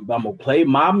 I'm gonna play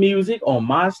my music on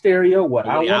my stereo, what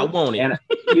I want it. And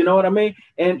you know what I mean?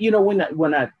 And, you know,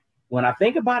 when I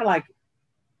think about it, like,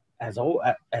 as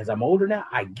I'm older now,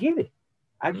 I get it.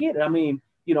 I mean,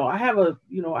 you know, I have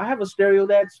a stereo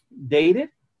that's dated,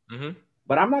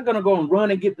 but I'm not gonna go and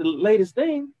run and get the latest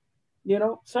thing. You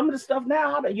know, some of the stuff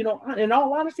now, you know, in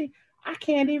all honesty, I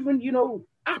can't even, you know,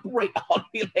 operate all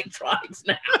the electronics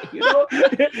now, you know.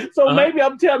 So maybe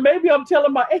I'm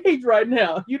telling my age right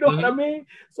now, you know what I mean?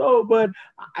 So, but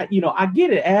you know, I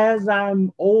get it. As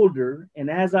I'm older and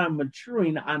as I'm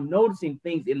maturing, I'm noticing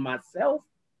things in myself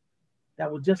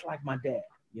that were just like my dad,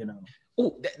 you know.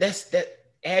 Oh, that's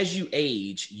as you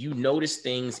age, you notice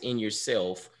things in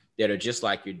yourself that are just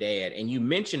like your dad. And you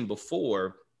mentioned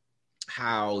before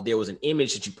how there was an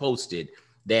image that you posted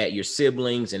that your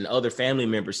siblings and other family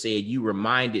members said you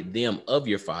reminded them of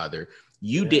your father.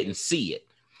 You didn't see it.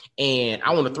 And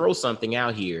I want to throw something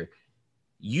out here.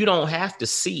 You don't have to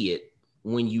see it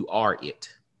when you are it.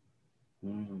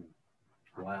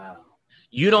 Wow.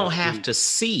 You don't have to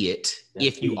see it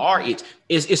if you are it.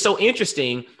 It's so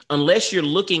interesting. Unless you're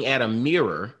looking at a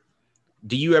mirror,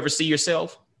 do you ever see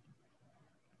yourself?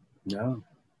 No.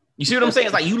 You see what I'm saying?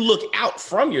 It's like you look out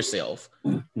from yourself.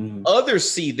 Others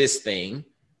see this thing,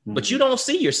 but you don't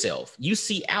see yourself. You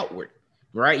see outward,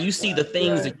 right? You see the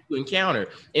things that you encounter.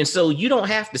 And so you don't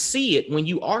have to see it when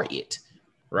you are it,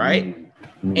 right?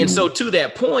 And so to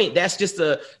that point, that's just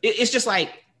it's just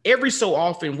like every so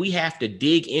often we have to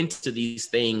dig into these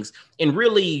things and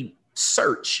really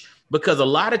search, because a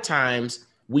lot of times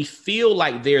we feel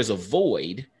like there's a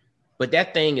void, but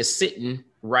that thing is sitting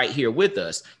right here with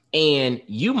us. And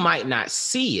you might not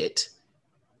see it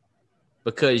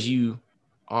because you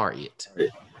are it.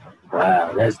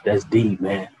 Wow, that's deep,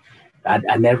 man.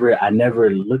 I never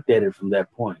looked at it from that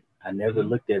point. I never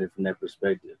looked at it from that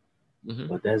perspective.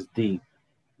 But that's deep.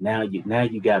 Now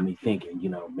you got me thinking, you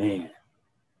know, man.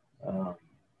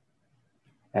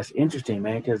 That's interesting,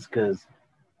 man, because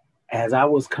as I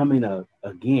was coming up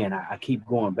again, I keep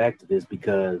going back to this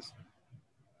because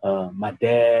my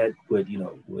dad would,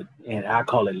 and I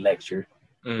call it lecture,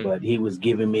 but he was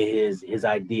giving me his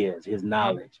ideas, his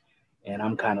knowledge. And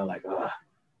I'm kind of like,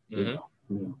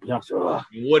 youngster.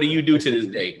 What do you do to this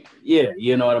day? Yeah,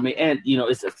 you know what I mean? And,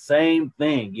 it's the same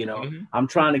thing, I'm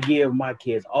trying to give my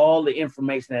kids all the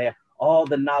information I have, all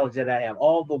the knowledge that I have,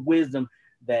 all the wisdom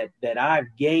that I've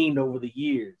gained over the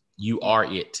years. You are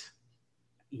it.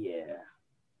 Yeah.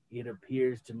 It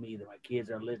appears to me that my kids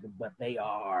are listening, but they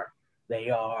are.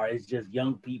 It's just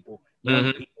young people.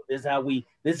 People. This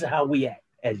is how we act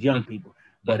as young people.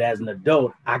 But as an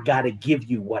adult, I got to give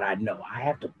you what I know. I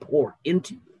have to pour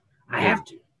into you. I have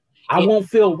to. I won't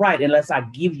feel right unless I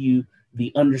give you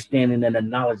the understanding and the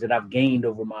knowledge that I've gained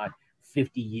over my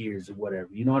 50 years or whatever.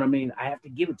 You know what I mean? I have to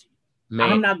give it to you. Man.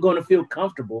 I'm not going to feel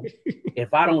comfortable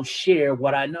if I don't share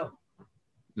what I know.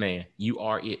 Man, you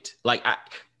are it. Like,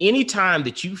 anytime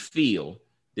that you feel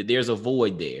that there's a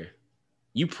void there,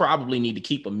 you probably need to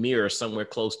keep a mirror somewhere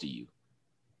close to you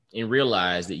and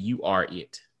realize that you are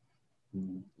it.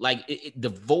 Like, the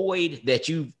void that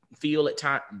you feel at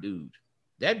times, dude,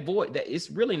 that void, that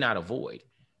it's really not a void,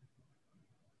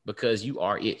 because you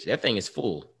are it. That thing is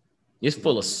full. It's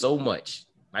full of so much.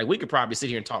 Like, we could probably sit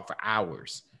here and talk for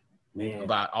hours. Man.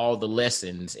 About all the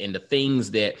lessons and the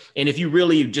things that, and if you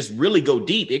really go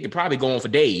deep, it could probably go on for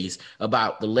days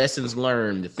about the lessons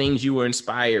learned, the things you were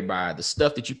inspired by, the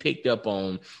stuff that you picked up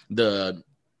on, the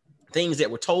things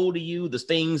that were told to you, the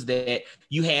things that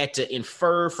you had to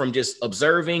infer from just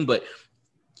observing, but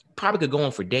probably could go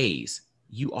on for days.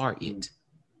 You are it.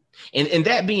 And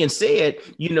that being said,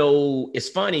 it's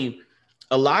funny.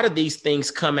 A lot of these things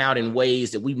come out in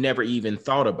ways that we've never even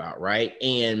thought about, right?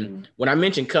 And when I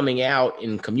mentioned coming out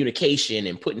in communication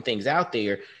and putting things out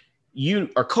there, you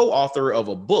are co-author of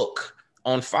a book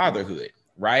on fatherhood,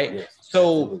 right? Yes.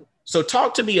 So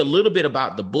talk to me a little bit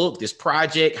about the book, this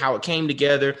project, how it came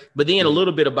together, but then a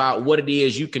little bit about what it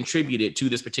is you contributed to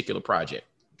this particular project.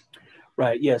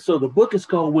 Right, yeah. So the book is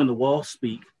called When the Walls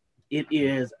Speak. It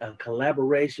is a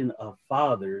collaboration of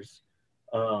fathers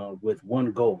with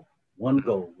one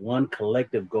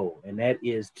collective goal, and that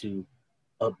is to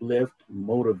uplift,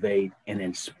 motivate, and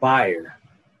inspire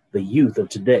the youth of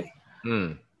today.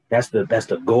 That's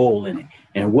the goal in it.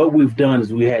 And what we've done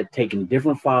is we had taken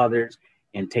different fathers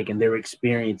and taken their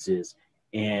experiences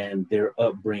and their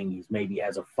upbringings, maybe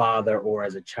as a father or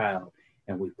as a child,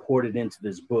 and we poured it into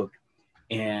this book.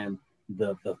 And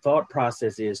the thought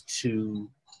process is to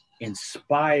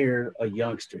inspire a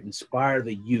youngster, inspire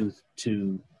the youth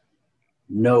to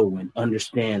know and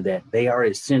understand that they are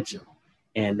essential,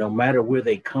 and no matter where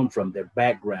they come from, their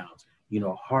backgrounds,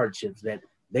 hardships, that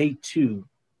they too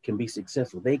can be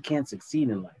successful. They can succeed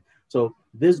in life. So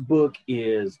this book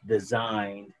is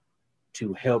designed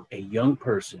to help a young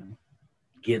person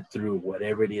get through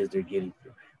whatever it is they're getting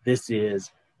through. This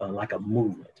is like a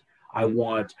movement.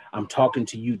 I'm talking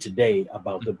to you today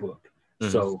about the book.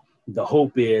 So the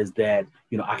hope is that,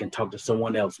 I can talk to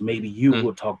someone else. Maybe you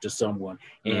will talk to someone.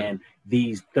 And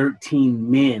these 13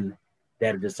 men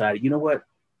that have decided, you know what,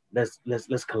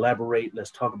 let's collaborate.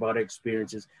 Let's talk about our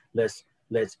experiences. Let's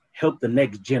help the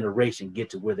next generation get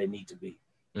to where they need to be.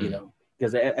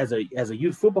 Because as a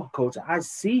youth football coach, I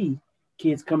see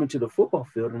kids coming to the football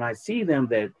field, and I see them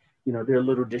that, they're a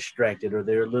little distracted, or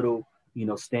they're a little,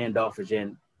 standoffish.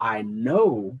 And I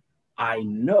know,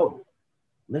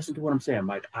 listen to what I'm saying,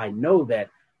 Mike. I know that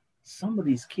some of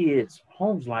these kids'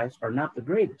 home lives are not the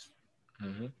greatest.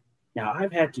 Now,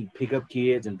 I've had to pick up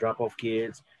kids and drop off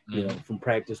kids, from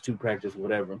practice to practice,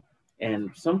 whatever.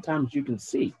 And sometimes you can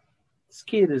see this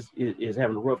kid is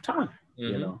having a rough time,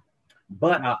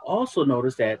 But I also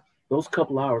noticed that those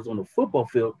couple hours on the football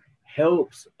field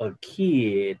helps a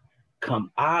kid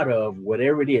come out of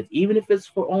whatever it is, even if it's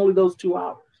for only those 2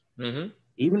 hours.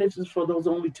 Even if it's for those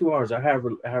only 2 hours, or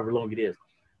however long it is.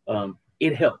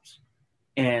 It helps.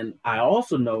 And I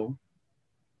also know,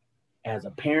 as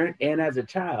a parent and as a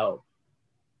child,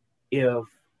 if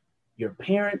your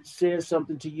parent says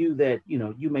something to you that,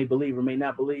 you may believe or may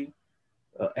not believe,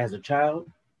 as a child,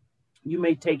 you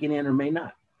may take it in or may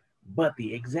not. But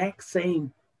the exact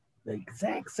same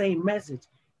message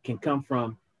can come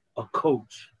from a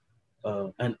coach,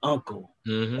 an uncle,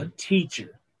 a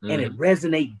teacher, and it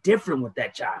resonates different with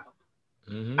that child.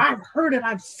 I've heard it.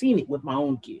 I've seen it with my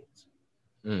own kids.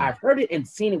 I've heard it and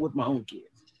seen it with my own kids.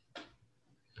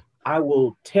 I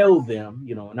will tell them,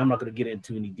 and I'm not going to get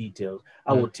into any details.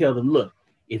 I will tell them, look,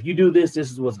 if you do this,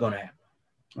 this is what's going to happen.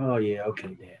 Oh, yeah. Okay,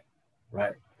 Dad.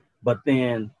 Right. But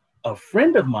then a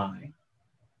friend of mine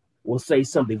will say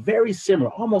something very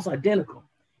similar, almost identical.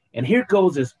 And here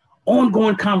goes this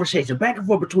ongoing conversation back and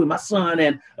forth between my son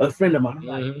and a friend of mine. I'm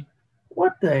like,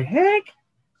 what the heck?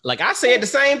 Like, I said the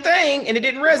same thing and it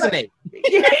didn't resonate.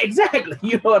 Yeah, exactly.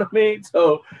 You know what I mean?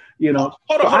 So, You know,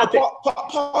 hold on.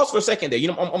 Pause for a second there. You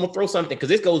know, I'm gonna throw something because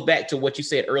this goes back to what you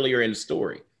said earlier in the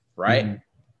story, right?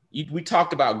 Mm-hmm. We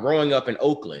talked about growing up in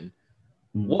Oakland.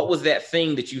 Mm-hmm. What was that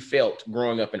thing that you felt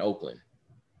growing up in Oakland?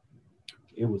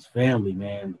 It was family,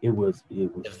 man. It was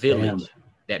the village. Family.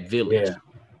 That village.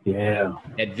 Yeah.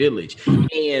 That village.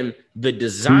 And the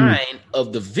design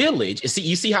of the village, and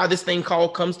you see how this thing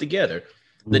comes together.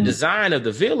 The design of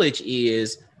the village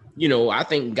is, you know, I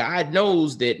think God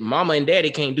knows that mama and daddy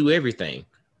can't do everything.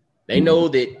 They know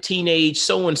that teenage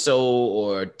so-and-so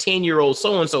or 10-year-old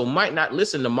so-and-so might not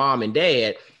listen to mom and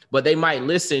dad, but they might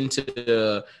listen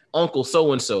to uncle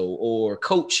so-and-so or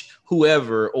coach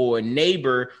whoever or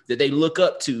neighbor that they look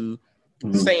up to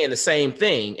saying the same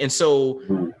thing. And so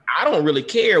I don't really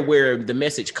care where the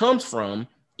message comes from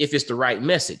if it's the right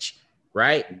message,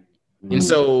 right? And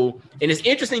so, and it's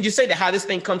interesting you say that how this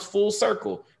thing comes full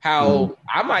circle, how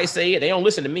I might say it, they don't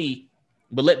listen to me,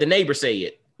 but let the neighbor say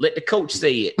it. Let the coach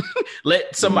say it.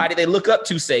 Let somebody they look up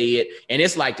to say it. And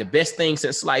it's like the best thing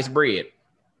since sliced bread.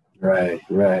 Right.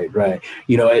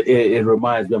 You know, it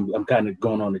reminds me, I'm kind of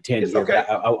going on a tangent. Okay.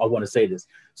 I want to say this.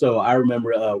 So I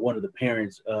remember one of the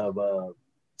parents of,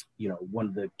 you know, one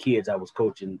of the kids I was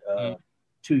coaching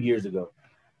 2 years ago.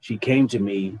 She came to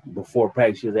me before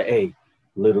practice. She was like, hey,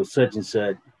 little such and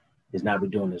such has not been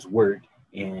doing his work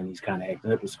and he's kind of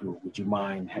acting up at school. Would you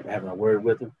mind having a word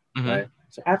with him? Right.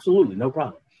 So absolutely, no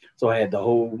problem. So I had the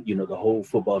whole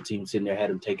football team sitting there, had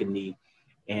him take a knee,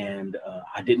 and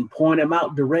I didn't point him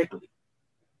out directly,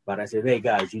 but I said, hey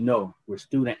guys, you know, we're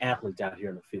student athletes out here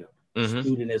in the field.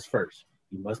 Student is first.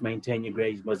 You must maintain your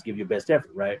grades. You must give your best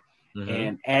effort, right?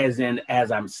 And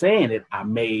as I'm saying it, I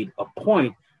made a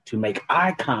point to make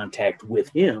eye contact with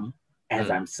him as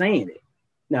I'm saying it.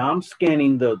 Now I'm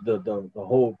scanning the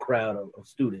whole crowd of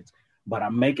students, but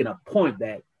I'm making a point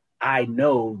that I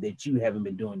know that you haven't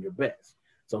been doing your best.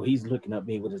 So he's looking at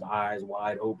me with his eyes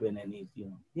wide open, and he's, you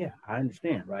know, yeah, I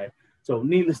understand, right? So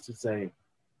needless to say,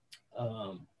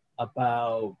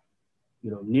 about,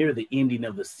 you know, near the ending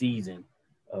of the season,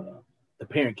 the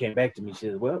parent came back to me. She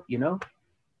said, well, you know,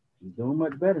 he's doing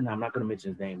much better now. I'm not going to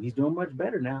mention his name. He's doing much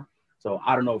better now. So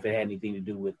I don't know if it had anything to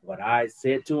do with what I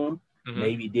said to him.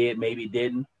 Maybe did, maybe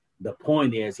didn't. The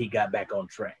point is he got back on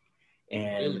track.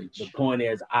 And the point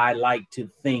is I like to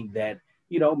think that,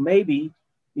 you know, maybe,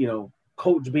 you know,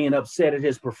 coach being upset at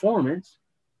his performance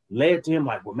led to him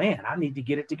like, well, man, I need to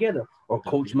get it together. Or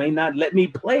coach may not let me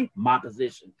play my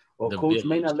position. Or coach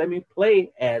may not let me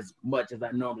play as much as I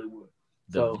normally would.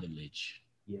 The village.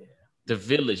 Yeah. The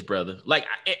village, brother. Like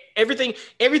everything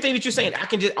that you're saying,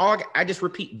 I just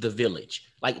repeat the village.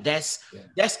 Like that's,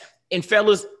 and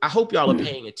fellas, I hope y'all are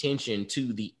paying attention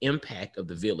to the impact of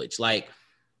the village. Like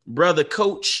brother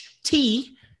Coach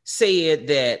T said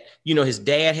that, you know, his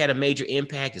dad had a major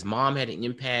impact. His mom had an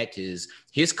impact. His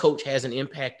coach has an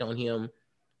impact on him.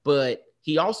 But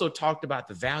he also talked about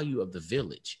the value of the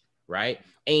village, right?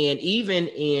 And even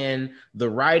in the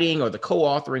writing or the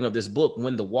co-authoring of this book,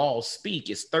 When the Walls Speak,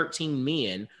 it's 13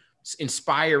 men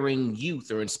inspiring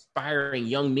youth or inspiring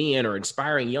young men or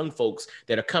inspiring young folks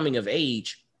that are coming of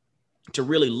age to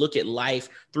really look at life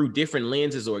through different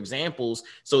lenses or examples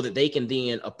so that they can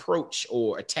then approach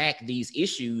or attack these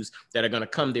issues that are going to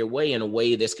come their way in a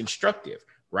way that's constructive,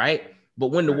 right?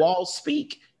 But When the Walls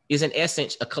Speak is in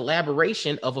essence a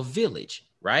collaboration of a village,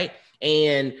 right?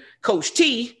 And Coach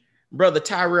T, brother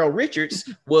Tyrell Richards,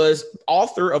 was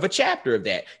author of a chapter of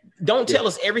that. Don't tell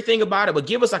us everything about it, but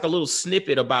give us like a little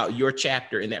snippet about your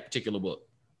chapter in that particular book.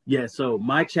 Yeah, so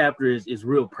my chapter is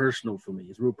real personal for me.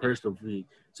 It's real personal for me.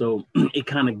 So it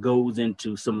kind of goes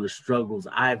into some of the struggles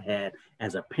I've had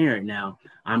as a parent. Now,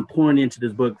 I'm pouring into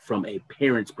this book from a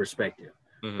parent's perspective,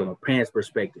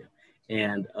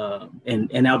 And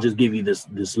I'll just give you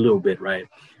this little bit, right?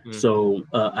 So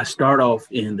I start off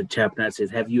in the chapter that says,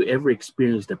 have you ever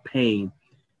experienced a pain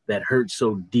that hurts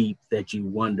so deep that you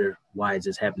wonder, why is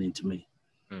this happening to me?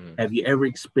 Have you ever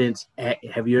experienced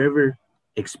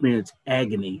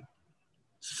agony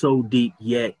so deep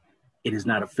yet it is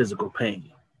not a physical pain?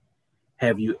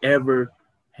 Have you ever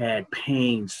had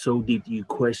pain so deep that you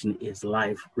question, is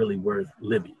life really worth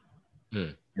living?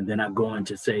 And then I go on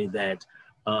to say that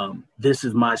this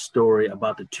is my story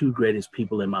about the two greatest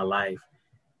people in my life,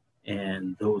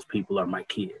 and those people are my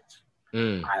kids.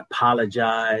 I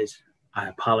apologize,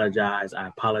 Charles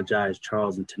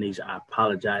and Tanisha. I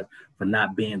apologize for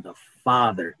not being the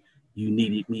father you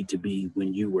needed me to be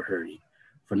when you were hurting,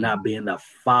 for not being the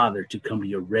father to come to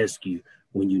your rescue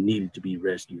when you needed to be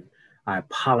rescued. I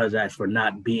apologize for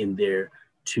not being there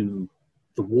to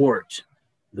thwart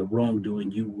the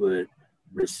wrongdoing you would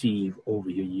receive over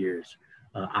your years.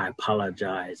 I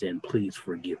apologize and please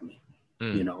forgive me.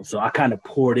 So I kind of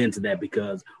poured into that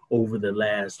because over the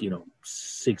last,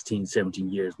 16, 17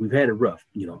 years, we've had it rough,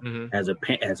 as a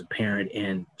parent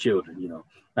and children,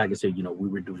 like I said, we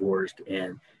were divorced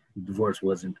and divorce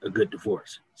wasn't a good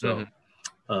divorce. So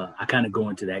I kind of go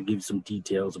into that, give you some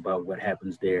details about what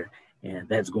happens there. And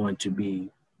that's going to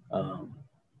be, I'm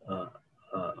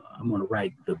going to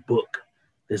write the book.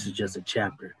 This is just a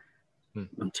chapter.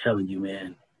 I'm telling you,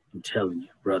 man,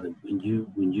 brother, when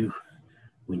you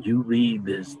read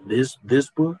this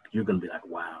book, you're going to be like,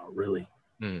 wow, really?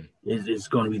 It's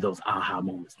going to be those aha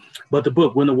moments. But the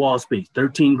book, When the Wall Speaks,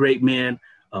 13 great men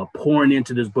pouring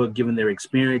into this book, giving their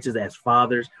experiences as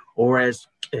fathers or as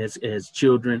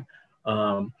children.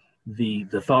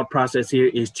 The thought process here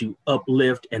is to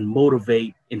uplift and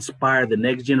motivate, inspire the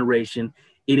next generation.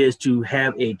 It is to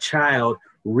have a child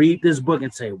read this book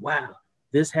and say, wow,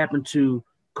 this happened to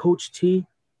Coach T,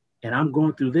 and I'm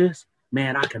going through this.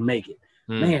 Man, I can make it.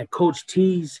 Man, Coach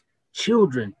T's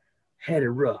children had it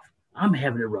rough. I'm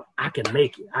having it rough. I can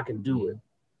make it. I can do it.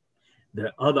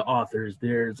 The other authors,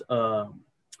 there's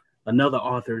another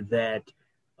author that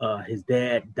his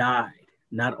dad died.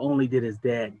 Not only did his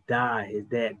dad die, his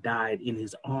dad died in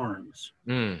his arms.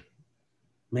 Man,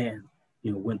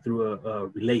 went through a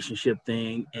relationship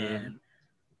thing and,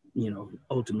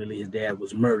 ultimately his dad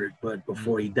was murdered. But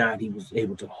before he died, he was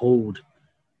able to hold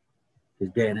his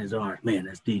dad in his arms. Man,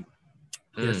 that's deep.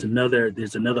 There's another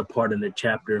part in the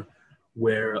chapter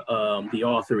where the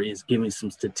author is giving some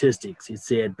statistics. He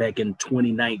said back in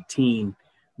 2019,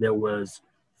 there was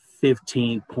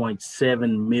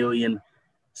 15.7 million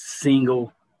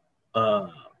single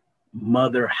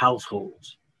mother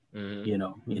households,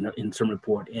 in some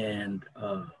report, and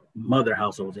mother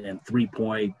households, and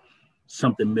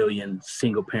 3-point-something million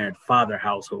single parent father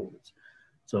households.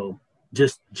 So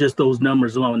just those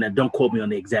numbers alone, now don't quote me on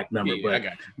the exact number, but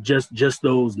just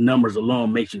those numbers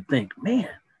alone makes you think, man,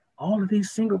 all of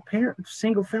these single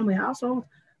family households,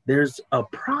 there's a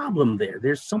problem there.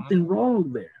 There's something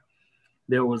wrong there.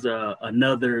 There was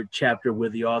another chapter where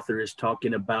the author is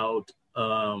talking about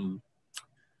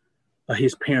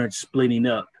his parents splitting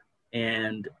up,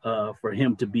 and for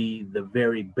him to be the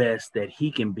very best that he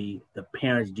can be, the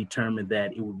parents determined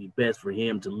that it would be best for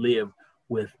him to live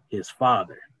with his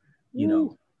father.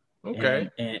 Okay.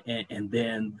 And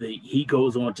then he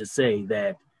goes on to say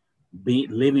that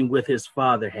living with his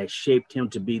father has shaped him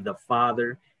to be the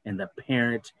father and the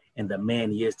parent and the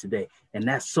man he is today. And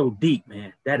that's so deep,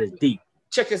 man. That is deep.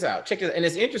 Check this out. And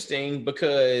it's interesting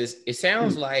because it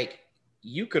sounds like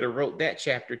you could have wrote that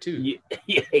chapter too.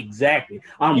 Yeah, exactly.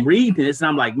 I'm reading this and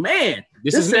I'm like, man,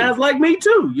 this sounds like me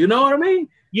too. You know what I mean?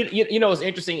 It's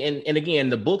interesting. And again,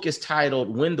 the book is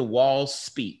titled When the Walls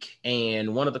Speak.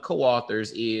 And one of the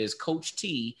co-authors is Coach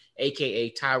T,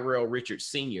 AKA Tyrell Richards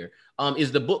Sr.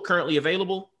 Is the book currently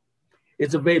available?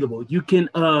 It's available. You can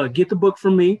get the book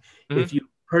from me. If you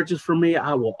purchase from me,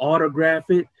 I will autograph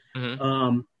it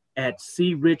at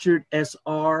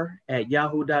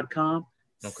crichard@yahoo.com.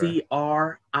 Okay.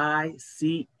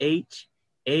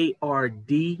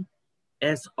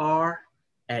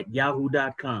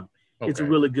 CRICHARDSR@yahoo.com. Okay. It's a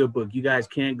really good book. You guys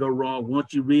can't go wrong.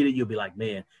 Once you read it, you'll be like,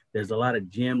 man, there's a lot of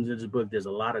gems in this book. There's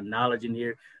a lot of knowledge in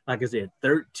here. Like I said,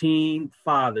 13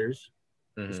 fathers,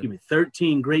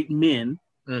 13 great men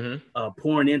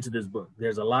pouring into this book.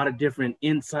 There's a lot of different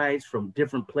insights from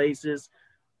different places.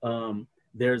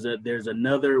 There's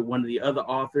another one of the other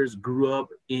authors grew up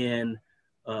in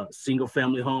a single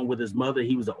family home with his mother.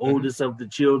 He was the oldest of the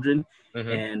children.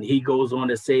 And he goes on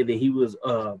to say that he was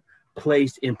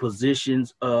placed in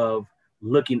positions of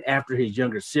looking after his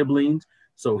younger siblings.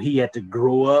 So he had to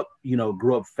grow up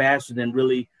faster than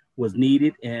really was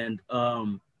needed. And,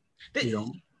 hold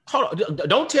on,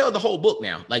 don't tell the whole book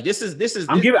now. Like this is.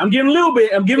 I'm giving a little bit.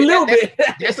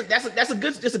 That's a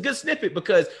good snippet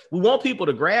because we want people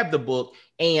to grab the book.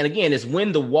 And again, it's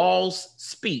When the Walls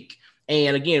Speak.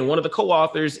 And again, one of the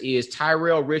co-authors is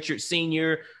Tyrell Richards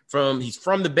Sr. He's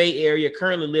from the Bay Area,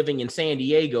 currently living in San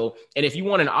Diego. And if you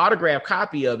want an autographed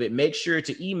copy of it, make sure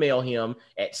to email him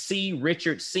at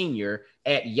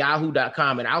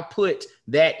crichardssr@yahoo.com. And I'll put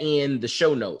that in the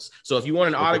show notes. So if you want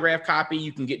an autographed copy,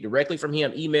 you can get directly from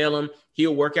him, email him.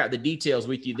 He'll work out the details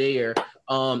with you there.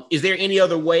 Is there any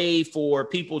other way for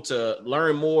people to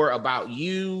learn more about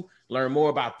you, learn more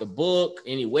about the book,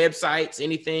 any websites,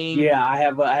 anything? Yeah, I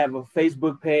have a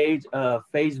Facebook page,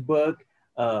 Facebook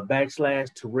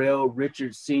 /Tyrell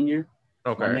Richards Sr.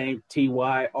 Okay. My name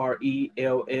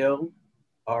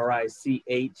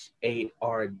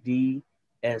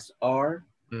TyrellRichardsR.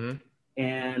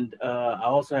 And I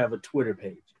also have a Twitter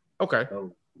page. Okay.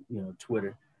 So,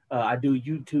 Twitter. I do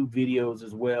YouTube videos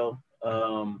as well.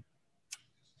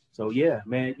 So yeah,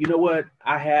 man, you know what?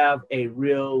 I have a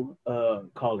real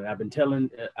calling. I've been telling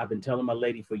my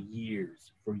lady for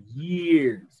years. I'm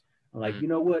like, you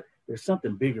know what? There's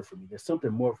something bigger for me. There's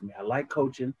something more for me. I like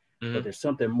coaching, but there's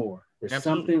something more. There's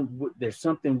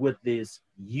something with this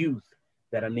youth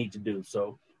that I need to do.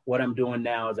 So what I'm doing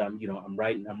now is I'm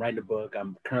writing a book.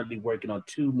 I'm currently working on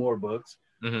 2 more books.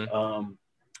 I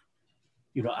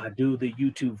do the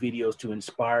YouTube videos to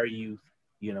inspire youth.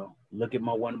 Look at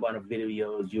my one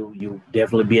videos. You'll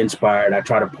definitely be inspired. I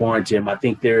try to pour into them. I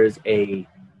think there's a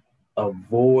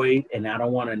void, and I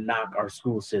don't want to knock our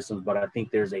school systems, but I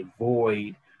think there's a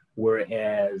void.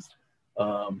 Whereas,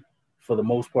 for the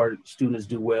most part, students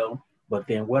do well. But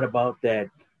then, what about that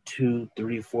 2,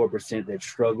 3, 4% that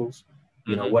struggles?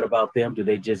 What about them? Do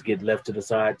they just get left to the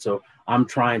side? So I'm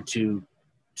trying to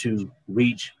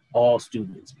reach all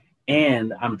students,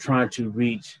 and I'm trying to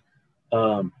reach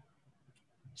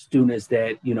students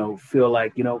that, feel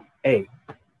like, hey,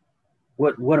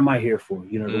 what am I here for?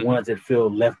 The ones that feel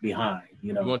left behind,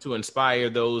 You want to inspire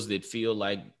those that feel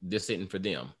like this isn't for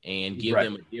them and give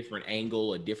them a different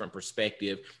angle, a different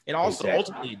perspective, and also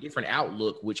ultimately a different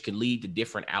outlook, which can lead to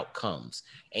different outcomes.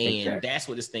 And that's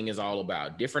what this thing is all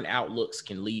about. Different outlooks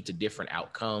can lead to different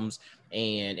outcomes.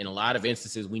 And in a lot of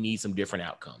instances, we need some different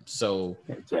outcomes. So,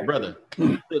 brother,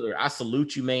 I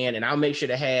salute you, man. And I'll make sure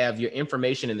to have your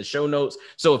information in the show notes.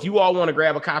 So if you all want to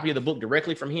grab a copy of the book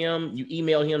directly from him, you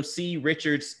email him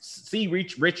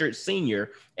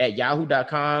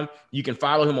crichard@yahoo.com. You can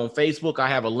follow him on Facebook. I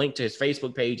have a link to his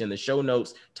Facebook page in the show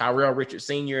notes, Tyrell Richard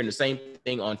Sr., and the same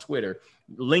thing on Twitter.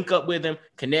 Link up with him,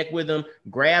 connect with him,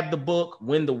 grab the book,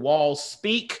 When the Walls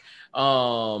Speak.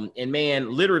 And man,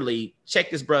 literally check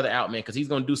this brother out, man, because he's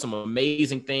going to do some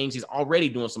amazing things. He's already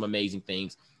doing some amazing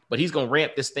things, but he's going to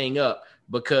ramp this thing up,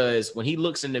 because when he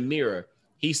looks in the mirror,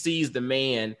 he sees the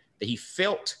man that he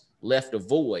felt left a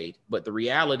void, but the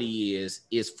reality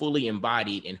is fully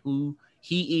embodied in who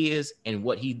he is and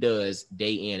what he does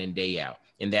day in and day out.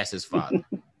 And that's his father.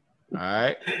 All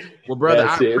right. Well, brother,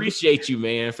 I appreciate you,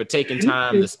 man, for taking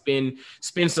time to spend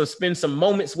some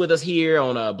moments with us here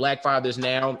on Black Fathers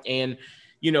Now. And,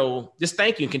 just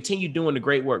thank you and continue doing the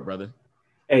great work, brother.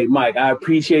 Hey, Mike, I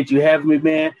appreciate you having me,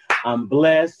 man. I'm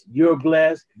blessed. You're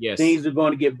blessed. Yes. Things are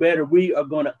going to get better. We are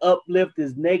going to uplift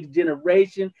this next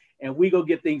generation, and we going to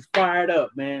get things fired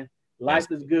up, man.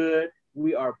 Life is good.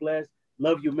 We are blessed.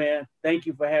 Love you, man. Thank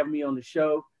you for having me on the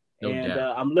show.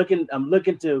 I'm looking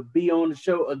to be on the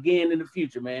show again in the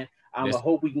future, man. I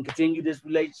hope we can continue this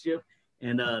relationship,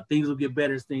 and things will get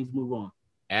better as things move on.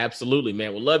 Absolutely,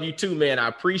 man. Well, love you too, man. I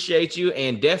appreciate you,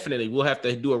 and definitely we'll have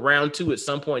to do a round 2 at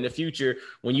some point in the future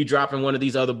when you drop in one of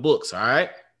these other books. All right,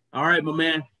 my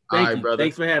man. Thank you, brother.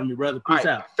 Thanks for having me, brother. Peace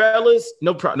out, fellas.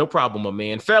 No problem, my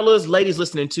man. Fellas, ladies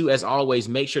listening to, as always,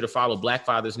 make sure to follow Black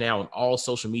Fathers Now on all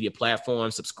social media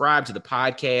platforms. Subscribe to the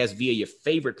podcast via your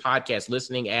favorite podcast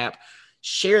listening app.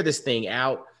 Share this thing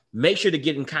out. Make sure to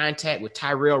get in contact with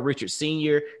Tyrell Richard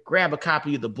Sr. Grab a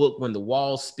copy of the book, When the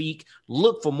Walls Speak.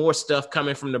 Look for more stuff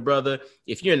coming from the brother.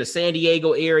 If you're in the San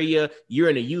Diego area, you're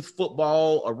in a youth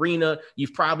football arena,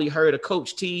 you've probably heard of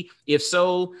Coach T. If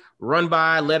so, run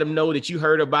by, let him know that you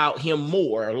heard about him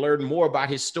more, or learn more about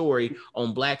his story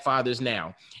on Black Fathers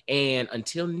Now. And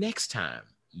until next time,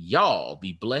 y'all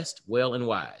be blessed, well, and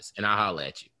wise. And I'll holler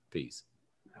at you. Peace.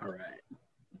 All right.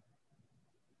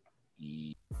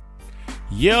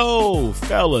 Yo,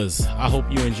 fellas, I hope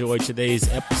you enjoyed today's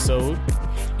episode.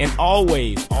 And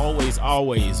always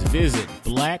visit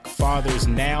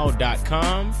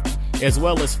blackfathersnow.com, as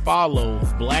well as follow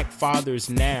Black Fathers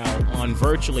Now on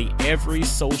virtually every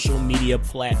social media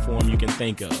platform you can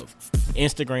think of.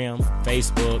 Instagram,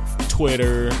 Facebook,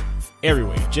 Twitter,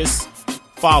 everywhere. Just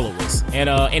follow us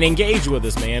and engage with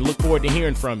us, man. Look forward to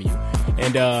hearing from you.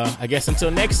 And I guess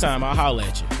until next time, I'll holler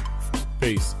at you.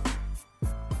 Peace.